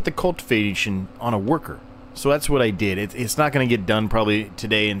field. I can put the cultivation on a worker. So that's what I did. It's not going to get done probably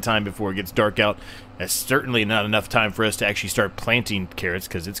today in time before it gets dark out. That's certainly not enough time for us to actually start planting carrots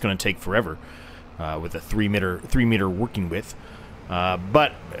because it's going to take forever with a 3 meter working width.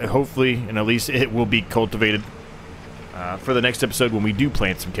 But hopefully, and at least it will be cultivated for the next episode when we do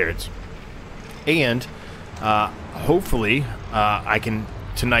plant some carrots. And hopefully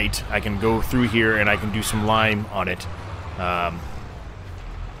tonight I can go through here and I can do some lime on it, and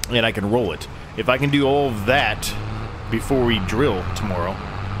I can roll it. If I can do all of that before we drill tomorrow,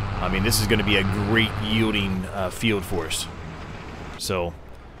 I mean, this is going to be a great yielding field for us. So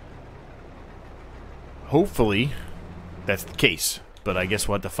hopefully that's the case, but I guess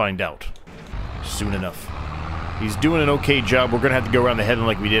we'll have to find out soon enough. He's doing an okay job. We're going to have to go around the headland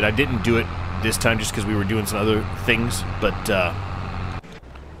like we did. I didn't do it this time just because we were doing some other things, but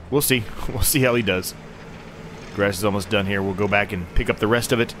we'll see. We'll see how he does. Grass is almost done here. We'll go back and pick up the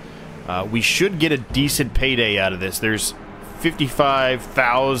rest of it. We should get a decent payday out of this. There's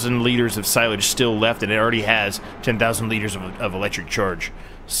 55,000 liters of silage still left, and it already has 10,000 liters of electric charge.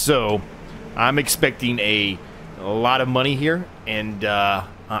 So I'm expecting a lot of money here, and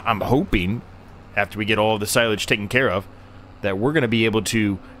I'm hoping, after we get all of the silage taken care of, that we're going to be able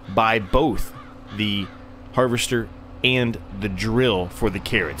to buy both the harvester and the drill for the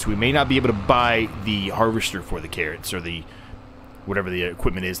carrots. We may not be able to buy the harvester for the carrots, or the whatever the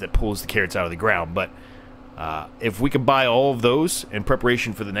equipment is that pulls the carrots out of the ground, but if we can buy all of those in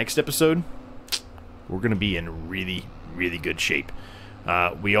preparation for the next episode, we're going to be in really, really good shape.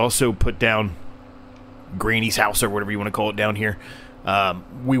 We also put down Granny's house, or whatever you want to call it, down here.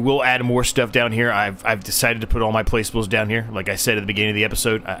 We will add more stuff down here. I've decided to put all my placeables down here. Like I said at the beginning of the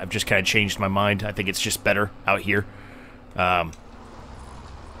episode, I've just kind of changed my mind. I think it's just better out here.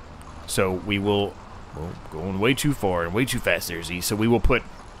 So we will... Well, going way too far and way too fast there, Z. So we will put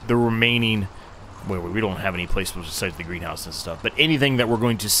the remaining... Well, we don't have any placeables besides the greenhouse and stuff. But anything that we're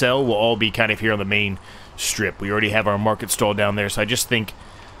going to sell will all be kind of here on the main strip. We already have our market stall down there, so I just think,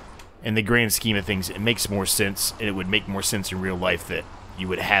 in the grand scheme of things, it makes more sense, and it would make more sense in real life that you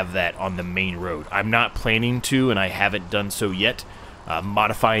would have that on the main road. I'm not planning to, and I haven't done so yet,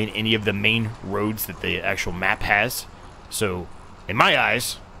 modifying any of the main roads that the actual map has. So, in my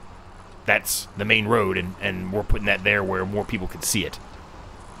eyes, that's the main road, and we're putting that there where more people can see it.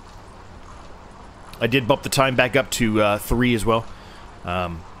 I did bump the time back up to 3 as well.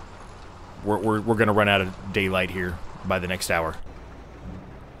 We're going to run out of daylight here by the next hour.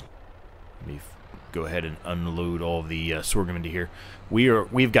 Let me go ahead and unload all of the sorghum into here.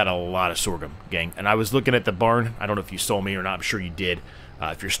 We've got a lot of sorghum, gang. And I was looking at the barn. I don't know if you saw me or not. I'm sure you did,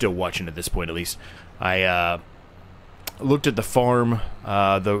 if you're still watching at this point at least. I looked at the farm,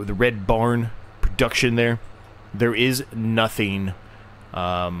 the red barn production there. There is nothing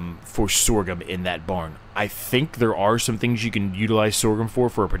for sorghum in that barn. I think there are some things you can utilize sorghum for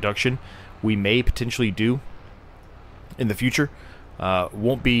a production. We may potentially do in the future.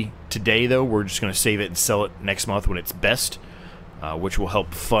 Won't be today though. We're just going to save it and sell it next month when it's best, which will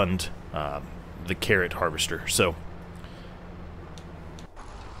help fund the carrot harvester. So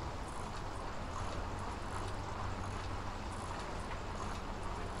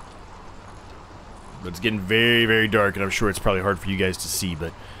but it's getting very, very dark, and I'm sure it's probably hard for you guys to see,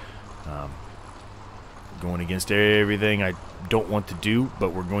 but going against everything I don't want to do, but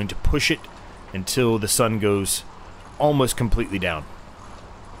we're going to push it until the sun goes almost completely down,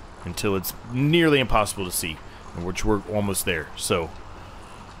 until it's nearly impossible to see, which we're almost there. So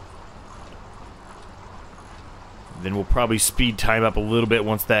then we'll probably speed time up a little bit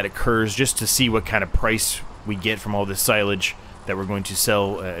once that occurs, just to see what kind of price we get from all this silage that we're going to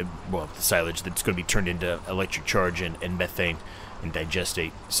sell, well, the silage that's going to be turned into electric charge and methane and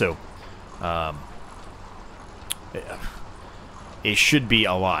digestate. So, it should be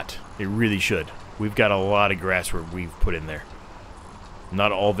a lot. It really should. We've got a lot of grass where we've put in there.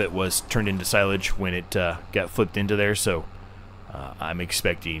 Not all of it was turned into silage when it got flipped into there, so I'm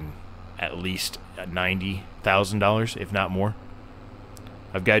expecting at least $90,000, if not more.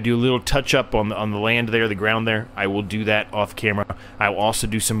 I've got to do a little touch-up on the land there, the ground there. I will do that off camera. I will also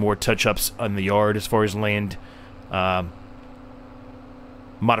do some more touch-ups on the yard as far as land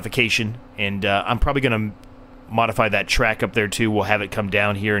modification. And I'm probably going to modify that track up there too. We'll have it come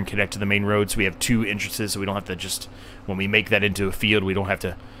down here and connect to the main road, so we have 2 entrances, so we don't have to just, when we make that into a field, we don't have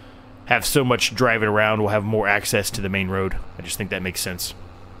to have so much driving around. We'll have more access to the main road. I just think that makes sense.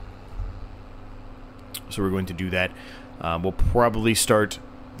 So we're going to do that. We'll probably start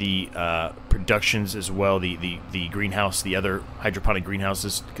the productions as well, the greenhouse, the other hydroponic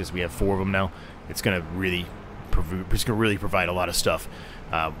greenhouses, because we have 4 of them now. It's going to really provide a lot of stuff.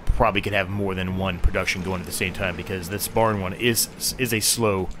 Probably could have more than one production going at the same time, because this barn one is a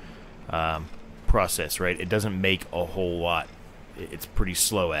slow process, right? It doesn't make a whole lot. It's pretty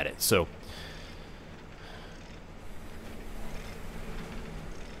slow at it. So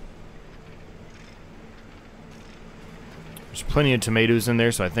there's plenty of tomatoes in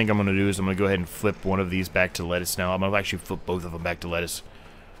there, so I think I'm going to do is I'm going to go ahead and flip one of these back to lettuce now. I'm going to actually flip both of them back to lettuce.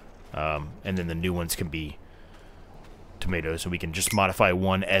 And then the new ones can be tomatoes, so we can just modify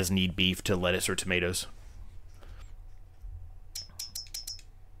one as need be to lettuce or tomatoes.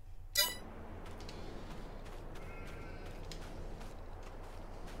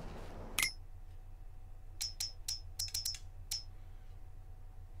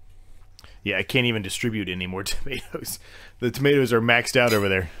 Yeah, I can't even distribute any more tomatoes. The tomatoes are maxed out over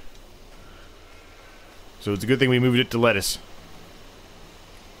there. So it's a good thing we moved it to lettuce.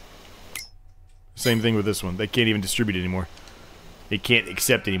 Same thing with this one. They can't even distribute anymore. They can't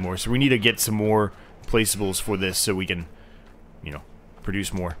accept anymore. So we need to get some more placeables for this so we can, you know,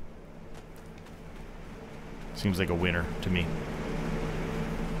 produce more. Seems like a winner to me.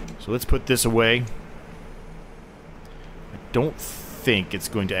 So let's put this away. I don't think it's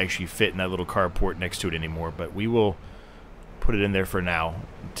going to actually fit in that little carport next to it anymore, but we will put it in there for now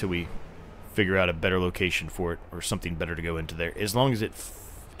until we figure out a better location for it or something better to go into there. As long as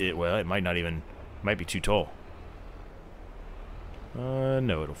well, it might not even, might be too tall.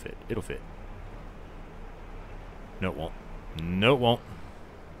 No, it'll fit. It'll fit. No, it won't. No, it won't.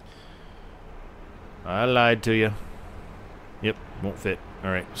 I lied to you. Yep, won't fit.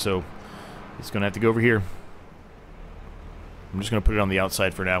 Alright, so it's gonna have to go over here. I'm just going to put it on the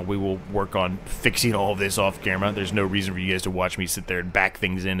outside for now. We will work on fixing all of this off camera. There's no reason for you guys to watch me sit there and back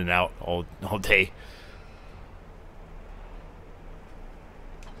things in and out all day.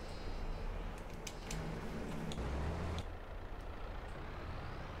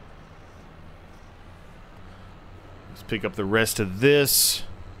 Let's pick up the rest of this.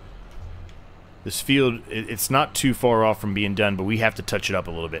 This field, it's not too far off from being done, but we have to touch it up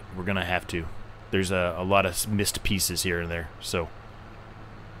a little bit. We're going to have to. There's a lot of missed pieces here and there, so.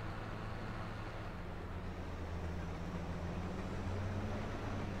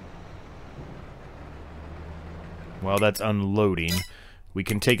 While that's unloading, we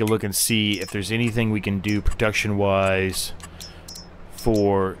can take a look and see if there's anything we can do production-wise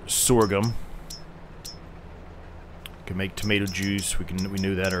for sorghum. We can make tomato juice. We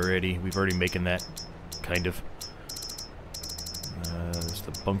knew that already. We've already making that, kind of. There's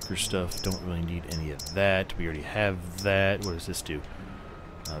the bunker stuff. Don't really need any of that. We already have that. What does this do?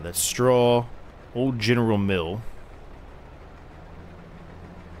 That's straw. Old General Mill.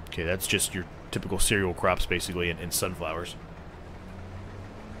 Okay, that's just your typical cereal crops, basically, and sunflowers.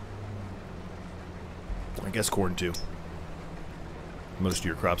 I guess corn, too. Most of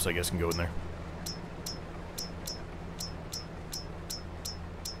your crops, I guess, can go in there.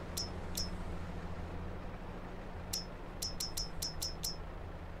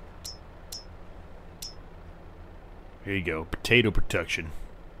 Here you go. Potato production.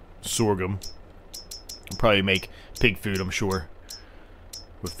 Sorghum. I'll probably make pig food, I'm sure,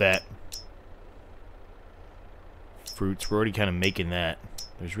 with that. Fruits. We're already kind of making that.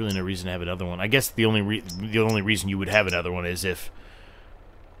 There's really no reason to have another one. I guess the only reason you would have another one is if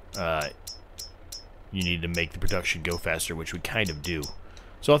you need to make the production go faster, which we kind of do.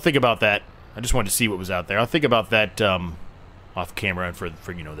 So I'll think about that. I just wanted to see what was out there. I'll think about that off camera and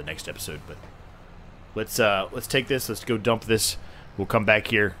for you know, the next episode. But let's take this. Let's go dump this. We'll come back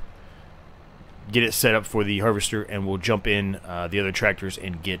here, get it set up for the harvester, and we'll jump in the other tractors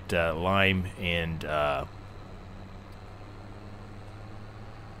and get lime and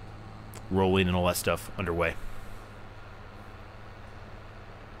rolling and all that stuff underway.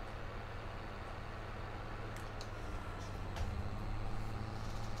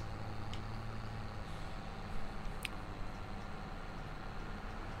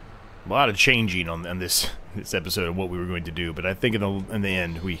 A lot of changing on this episode of what we were going to do, but I think in the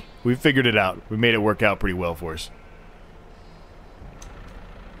end we figured it out. We made it work out pretty well for us.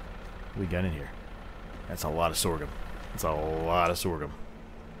 What we got in here? That's a lot of sorghum. That's a lot of sorghum.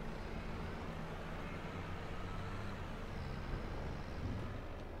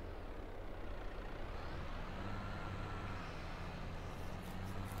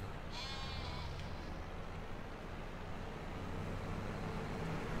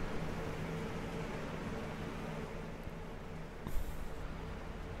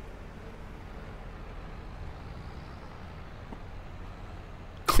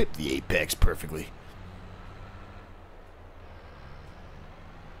 clip the apex perfectly.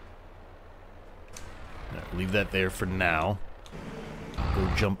 Right, leave that there for now. Go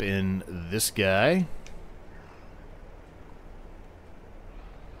jump in this guy.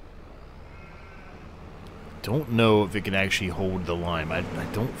 Don't know if it can actually hold the lime. I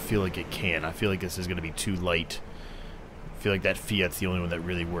don't feel like it can. I feel like this is going to be too light. I feel like that Fiat's the only one that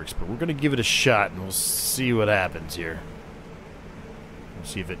really works. But we're going to give it a shot, and we'll see what happens here. We'll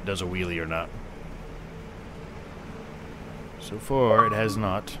see if it does a wheelie or not. So far, it has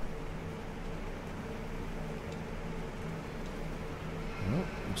not. Well,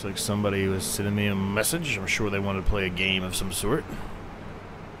 looks like somebody was sending me a message. I'm sure they wanted to play a game of some sort.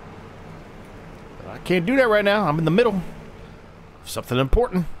 I can't do that right now. I'm in the middle of something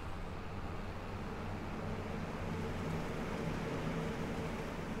important.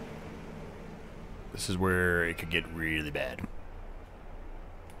 This is where it could get really bad.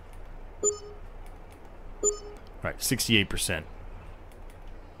 Alright, 68%.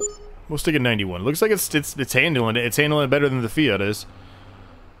 We'll stick at 91. Looks like it's handling it. It's handling it better than the Fiat is.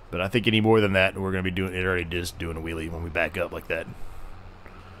 But I think any more than that, we're going to be doing it. Already is doing a wheelie when we back up like that.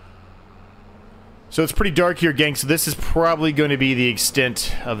 So it's pretty dark here, gang, so this is probably going to be the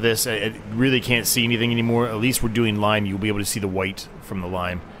extent of this. I really can't see anything anymore. At least we're doing lime. You'll be able to see the white from the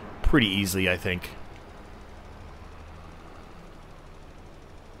lime pretty easily, I think.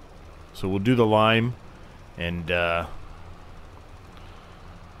 So we'll do the lime, and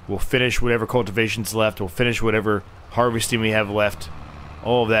we'll finish whatever cultivation's left. We'll finish whatever harvesting we have left.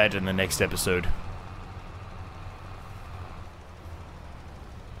 All of that in the next episode.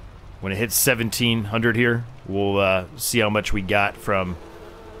 When it hits 1700 here, we'll see how much we got from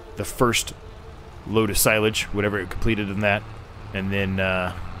the first load of silage, whatever it completed in that. And then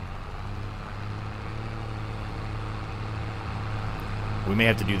we may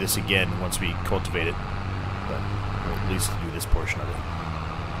have to do this again once we cultivate it. But we'll at least do this portion of it.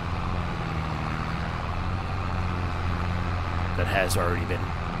 That has already been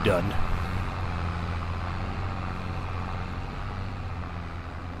done.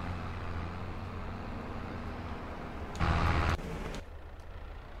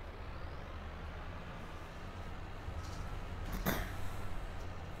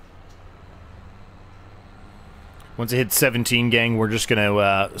 Once it hits 17, gang, we're just going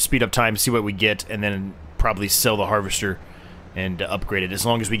to speed up time, see what we get, and then probably sell the harvester and upgrade it, as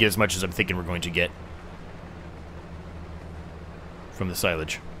long as we get as much as I'm thinking we're going to get from the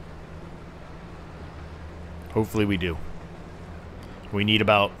silage. Hopefully we do. We need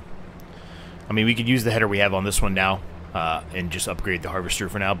about... I mean, we could use the header we have on this one now and just upgrade the harvester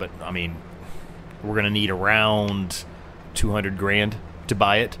for now, but, I mean, we're going to need around 200 grand to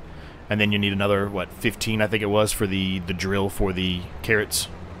buy it. And then you need another, what, 15, I think it was, for the drill for the carrots.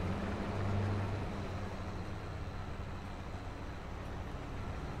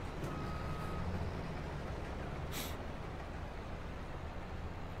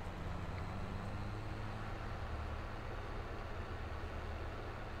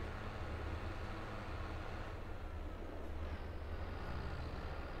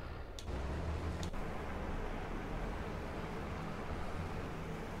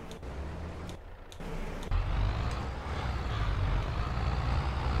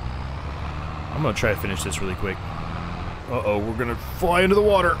 I'm going to try to finish this really quick. Uh-oh, we're going to fly into the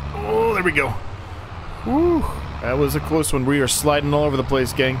water. Oh, there we go. Whew, that was a close one. We are sliding all over the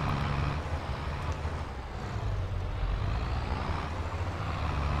place, gang.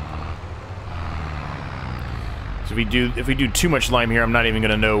 So if we do too much lime here, I'm not even going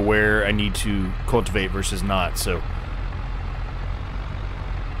to know where I need to cultivate versus not, so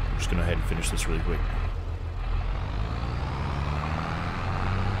I'm just going to go ahead and finish this really quick.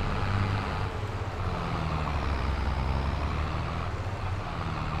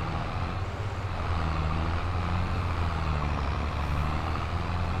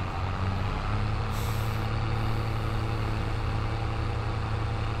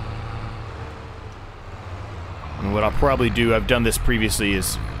 And what I'll probably do, I've done this previously,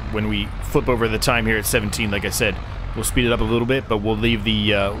 is when we flip over the time here at 17, like I said, we'll speed it up a little bit, but we'll leave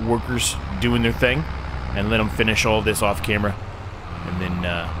the workers doing their thing and let them finish all this off camera. And then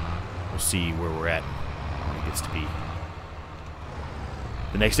we'll see where we're at when it gets to be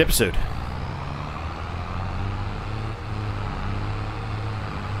the next episode.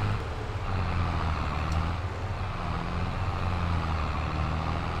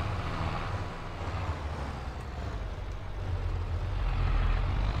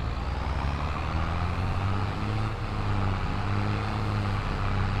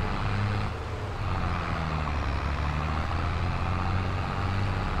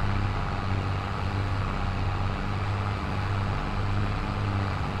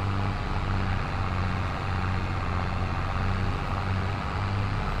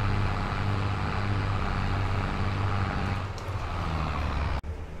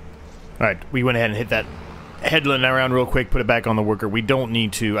 Alright, we went ahead and hit that headland around real quick, put it back on the worker. We don't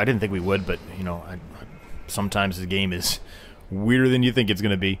need to. I didn't think we would, but, you know, sometimes the game is weirder than you think it's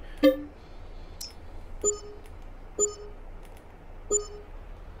going to be.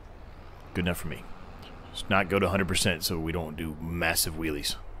 Good enough for me. Just not go to 100% so we don't do massive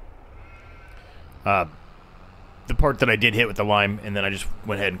wheelies. The part that I did hit with the lime, and then I just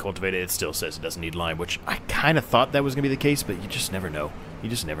went ahead and cultivated it, still says it doesn't need lime, which I kind of thought that was going to be the case, but you just never know. You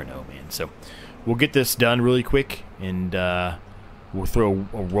just never know, man. So we'll get this done really quick, and we'll throw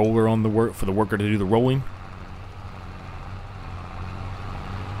a roller on the work for the worker to do the rolling.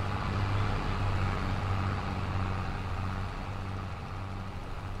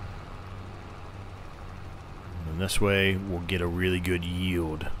 And this way, we'll get a really good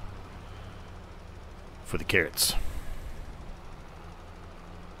yield for the carrots.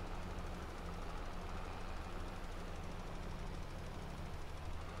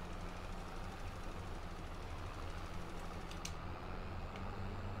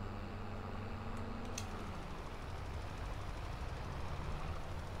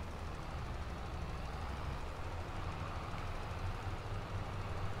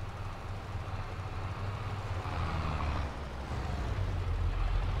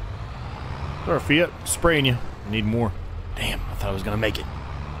 Sorry, Fiat. Spraying you. I need more. Damn, I thought I was going to make it.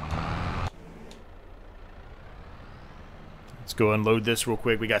 Let's go unload this real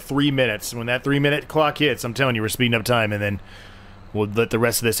quick. We got 3 minutes. When that 3-minute clock hits, I'm telling you, we're speeding up time, and then we'll let the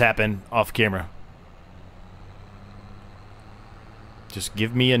rest of this happen off camera. Just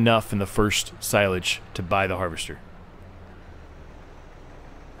give me enough in the first silage to buy the harvester.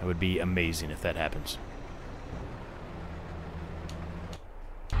 That would be amazing if that happens.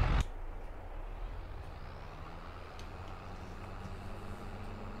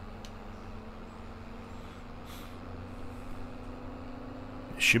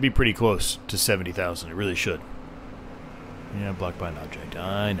 Should be pretty close to 70,000. It really should. Yeah, blocked by an object.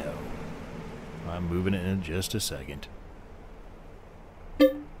 I know. I'm moving it in just a second.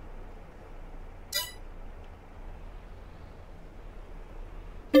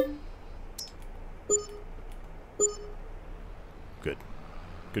 Good.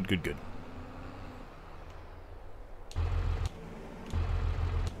 Good, good, good.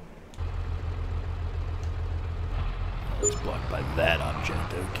 It's blocked by that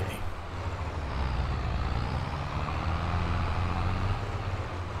object, okay.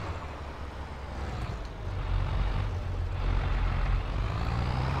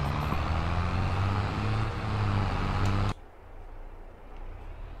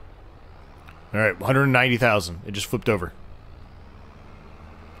 Alright, 190,000. It just flipped over.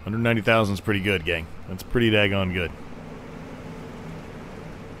 190,000 is pretty good, gang. That's pretty daggone good.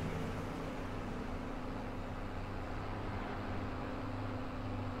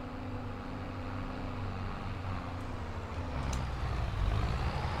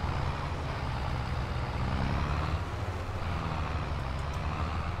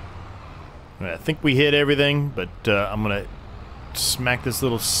 I think we hit everything, but I'm going to smack this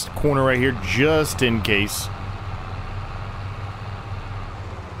little corner right here just in case.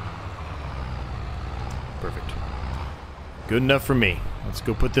 Perfect. Good enough for me. Let's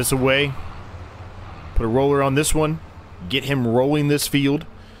go put this away. Put a roller on this one. Get him rolling this field.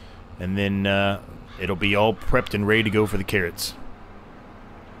 And then it'll be all prepped and ready to go for the carrots.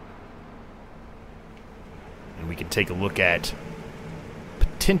 And we can take a look at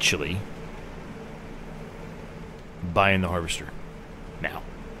potentially buying the harvester now.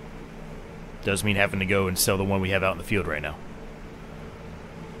 Does mean having to go and sell the one we have out in the field right now.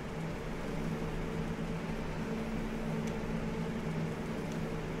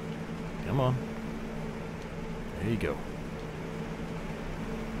 Come on. There you go.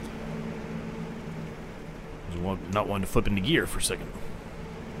 Not wanting to flip into gear for a second.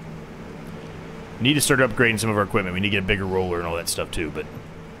 Need to start upgrading some of our equipment. We need to get a bigger roller and all that stuff too, but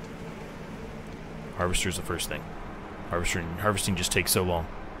harvester's the first thing. Harvesting just takes so long.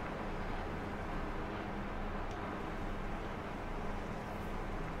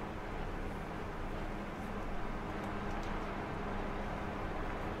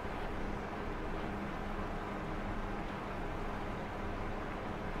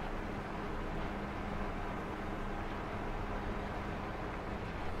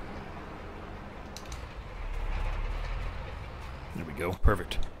 There we go.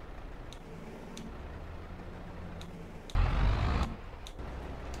 Perfect.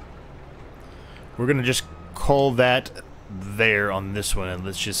 We're going to just call that there on this one, and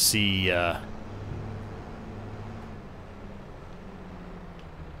let's just see. Let's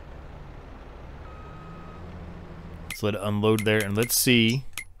let it unload there, and let's see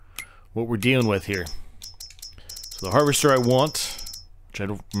what we're dealing with here. So the harvester I want, which I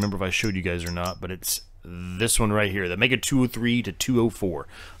don't remember if I showed you guys or not, but it's this one right here, the Mega 203 to 204.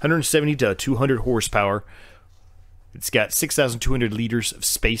 170 to 200 horsepower. It's got 6,200 liters of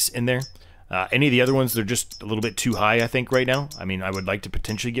space in there. Any of the other ones, they're just a little bit too high, I think, right now. I mean, I would like to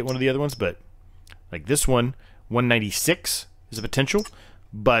potentially get one of the other ones, but like this one, 196 is a potential,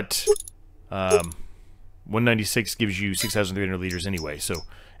 but 196 gives you 6,300 liters anyway, so,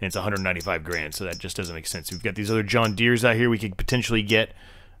 and it's 195 grand, so that just doesn't make sense. We've got these other John Deeres out here we could potentially get,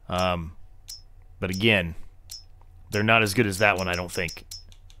 but again, they're not as good as that one, I don't think.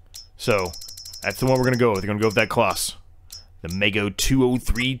 So, that's the one we're going to go with. We're going to go with that Kloss. The Mega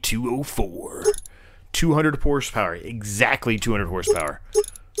 203 204. 200 horsepower. Exactly 200 horsepower.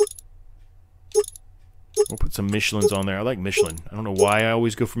 We'll put some Michelins on there. I like Michelin. I don't know why I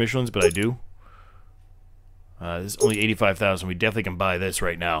always go for Michelins, but I do. This is only 85,000. We definitely can buy this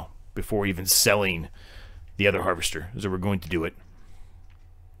right now before even selling the other harvester. So we're going to do it.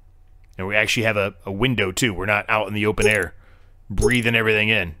 And we actually have a window too. We're not out in the open air breathing everything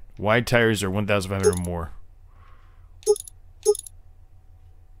in. Wide tires are 1,500 or more.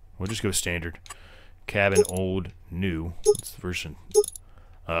 We'll just go standard. Cabin, old, new. What's the version?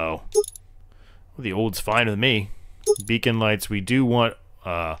 Oh. Well, the old's fine with me. Beacon lights. We do want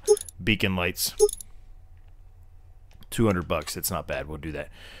beacon lights. 200 bucks. It's not bad. We'll do that.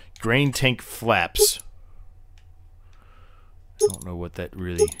 Grain tank flaps. I don't know what that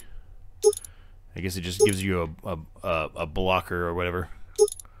really... I guess it just gives you a blocker or whatever.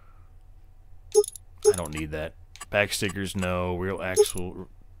 I don't need that. Back stickers, no. Real axle,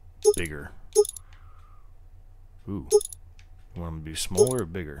 bigger. Ooh. You want them to be smaller or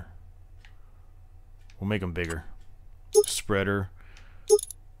bigger? We'll make them bigger. Spreader.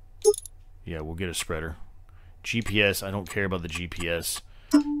 Yeah, we'll get a spreader. GPS, I don't care about the GPS.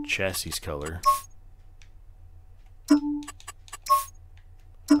 Chassis color.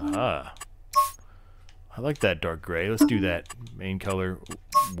 Aha. I like that dark gray. Let's do that. Main color,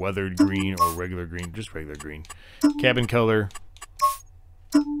 weathered green or regular green. Just regular green. Cabin color.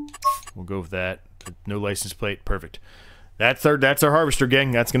 We'll go with that. No license plate. Perfect. That's our harvester,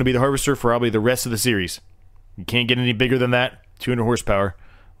 gang. That's going to be the harvester for probably the rest of the series. You can't get any bigger than that. 200 horsepower.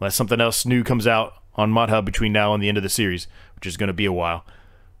 Unless something else new comes out on Mod Hub between now and the end of the series, which is going to be a while.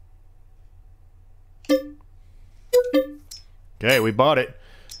 Okay, we bought it.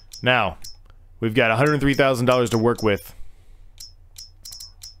 Now, we've got $103,000 to work with.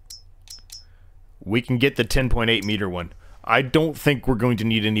 We can get the 10.8 meter one. I don't think we're going to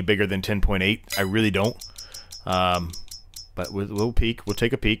need any bigger than 10.8. I really don't. But we'll peek. We'll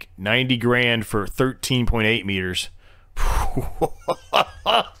take a peek. 90 grand for 13.8 meters.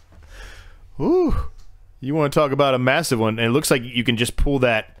 Ooh. You want to talk about a massive one, and it looks like you can just pull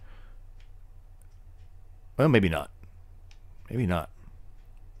that. Well, maybe not. Maybe not.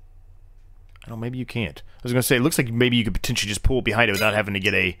 I don't know, maybe you can't. I was going to say, it looks like maybe you could potentially just pull behind it without having to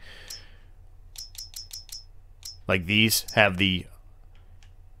get a... Like these have the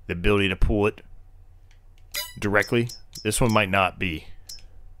ability to pull it directly. This one might not be.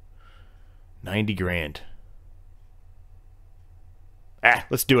 90 grand. Ah,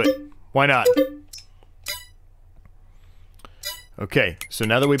 let's do it. Why not? Okay, so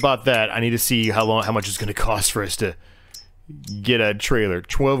now that we bought that, I need to see how much it's going to cost for us to get a trailer.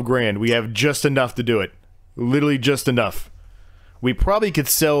 12 grand. We have just enough to do it. Literally just enough. We probably could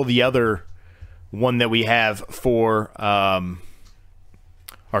sell the other one that we have for our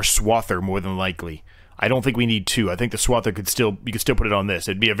swather, more than likely. I don't think we need two. I think the swather you could still put it on this.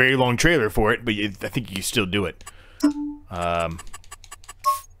 It'd be a very long trailer for it, but I think you can still do it. Oh,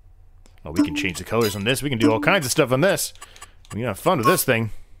 we can change the colors on this. We can do all kinds of stuff on this. We can have fun with this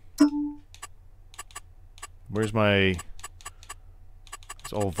thing. Where's my...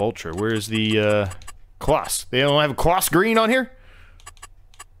 It's all Vulture. Where's the Kloss? They don't have a Kloss green on here?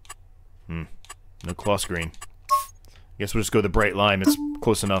 No Kloss green. I guess we'll just go the bright lime. It's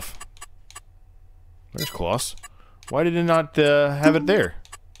close enough. Where's Kloss? Why did it not have it there?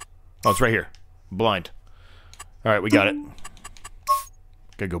 Oh, it's right here. I'm blind. Alright, we got it.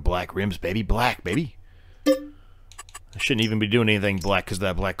 Gotta go black rims, baby. Black, baby. I shouldn't even be doing anything black because of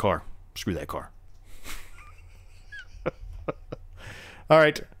that black car. Screw that car.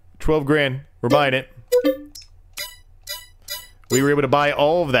 Alright, 12 grand. We're buying it. We were able to buy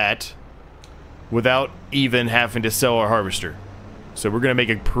all of that without even having to sell our harvester. So we're going to make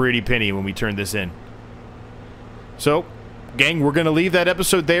a pretty penny when we turn this in. So, gang, we're going to leave that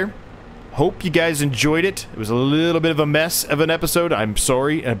episode there. Hope you guys enjoyed it. It was a little bit of a mess of an episode. I'm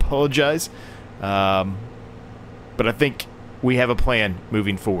sorry and apologize. But I think we have a plan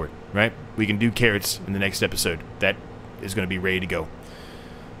moving forward, right? We can do carrots in the next episode. That is going to be ready to go.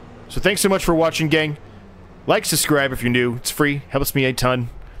 So thanks so much for watching, gang. Like, subscribe if you're new. It's free. Helps me a ton.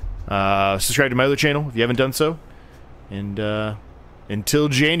 Subscribe to my other channel if you haven't done so. And until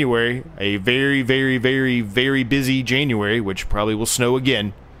January, a very, very, very, very busy January, which probably will snow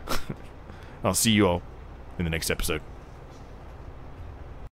again. I'll see you all in the next episode.